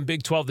up here on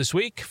Big 12 This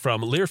Week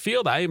from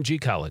Learfield IMG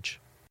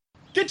College.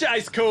 Get your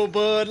ice cold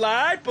Bud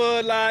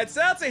Light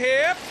Seltzer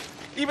here.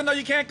 Even though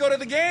you can't go to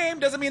the game,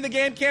 doesn't mean the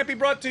game can't be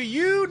brought to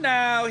you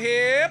now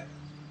here.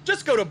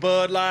 Just go to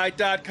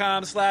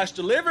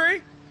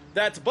budlight.com/delivery.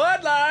 That's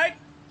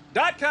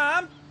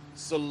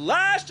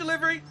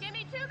budlight.com/delivery. Give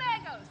me 2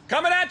 mangoes.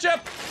 Coming at you.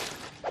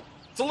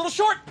 It's a little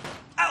short.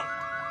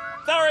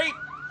 Ow. Sorry.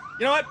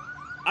 You know what?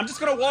 I'm just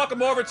going to walk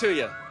them over to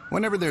you.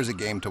 Whenever there's a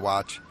game to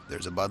watch,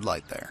 there's a Bud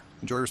Light there.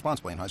 Enjoy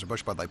responsibly.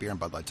 Anheuser-Busch, Bud Light Beer, and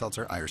Bud Light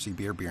Seltzer, IRC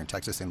Beer in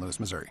Texas, St. Louis,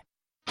 Missouri.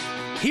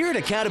 Here at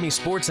Academy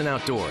Sports and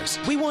Outdoors,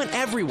 we want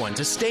everyone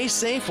to stay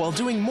safe while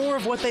doing more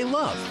of what they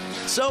love.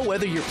 So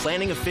whether you're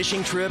planning a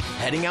fishing trip,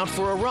 heading out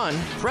for a run,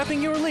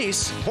 prepping your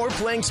lease, or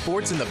playing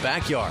sports in the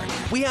backyard,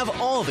 we have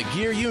all the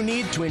gear you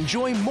need to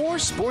enjoy more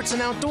sports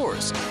and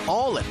outdoors,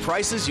 all at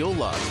prices you'll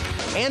love.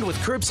 And with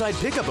curbside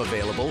pickup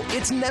available,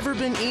 it's never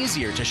been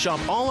easier to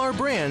shop all our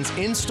brands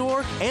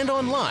in-store and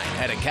online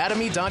at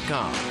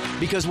academy.com.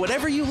 Because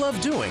whatever you love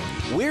doing,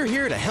 we're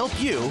here to help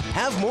you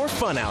have more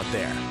fun out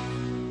there.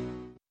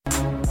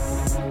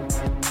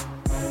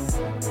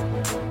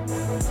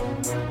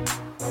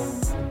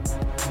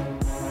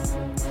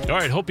 All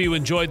right, hope you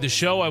enjoyed the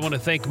show. I want to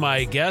thank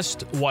my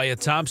guest,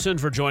 Wyatt Thompson,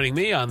 for joining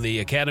me on the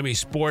Academy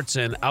Sports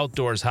and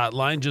Outdoors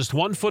Hotline. Just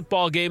one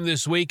football game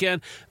this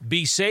weekend.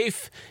 Be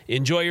safe,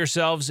 enjoy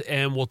yourselves,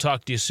 and we'll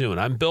talk to you soon.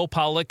 I'm Bill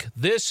Pollock.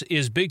 This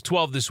is Big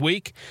 12 This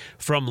Week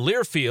from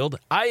Learfield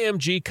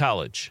IMG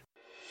College.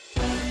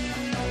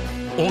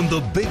 On the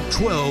Big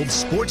 12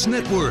 Sports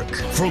Network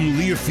from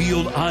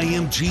Learfield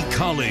IMG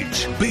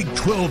College, Big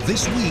 12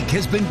 This Week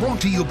has been brought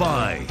to you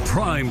by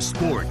Prime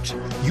Sport,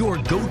 your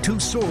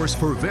go-to source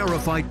for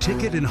verified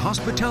ticket and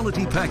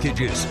hospitality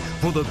packages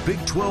for the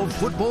Big 12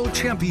 Football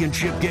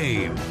Championship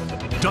game.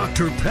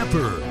 Dr.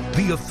 Pepper,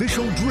 the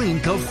official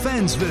drink of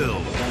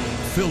Fansville.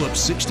 Phillips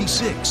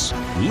 66,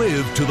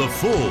 live to the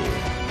full.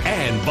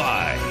 And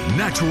by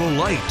Natural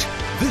Light.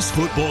 This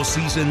football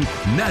season,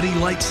 Natty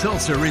Light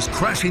Seltzer is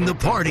crashing the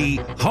party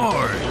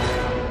hard.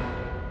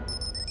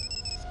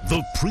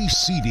 The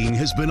preceding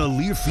has been a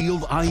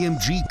Learfield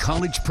IMG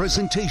College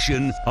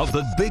presentation of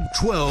the Big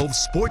 12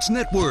 Sports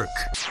Network.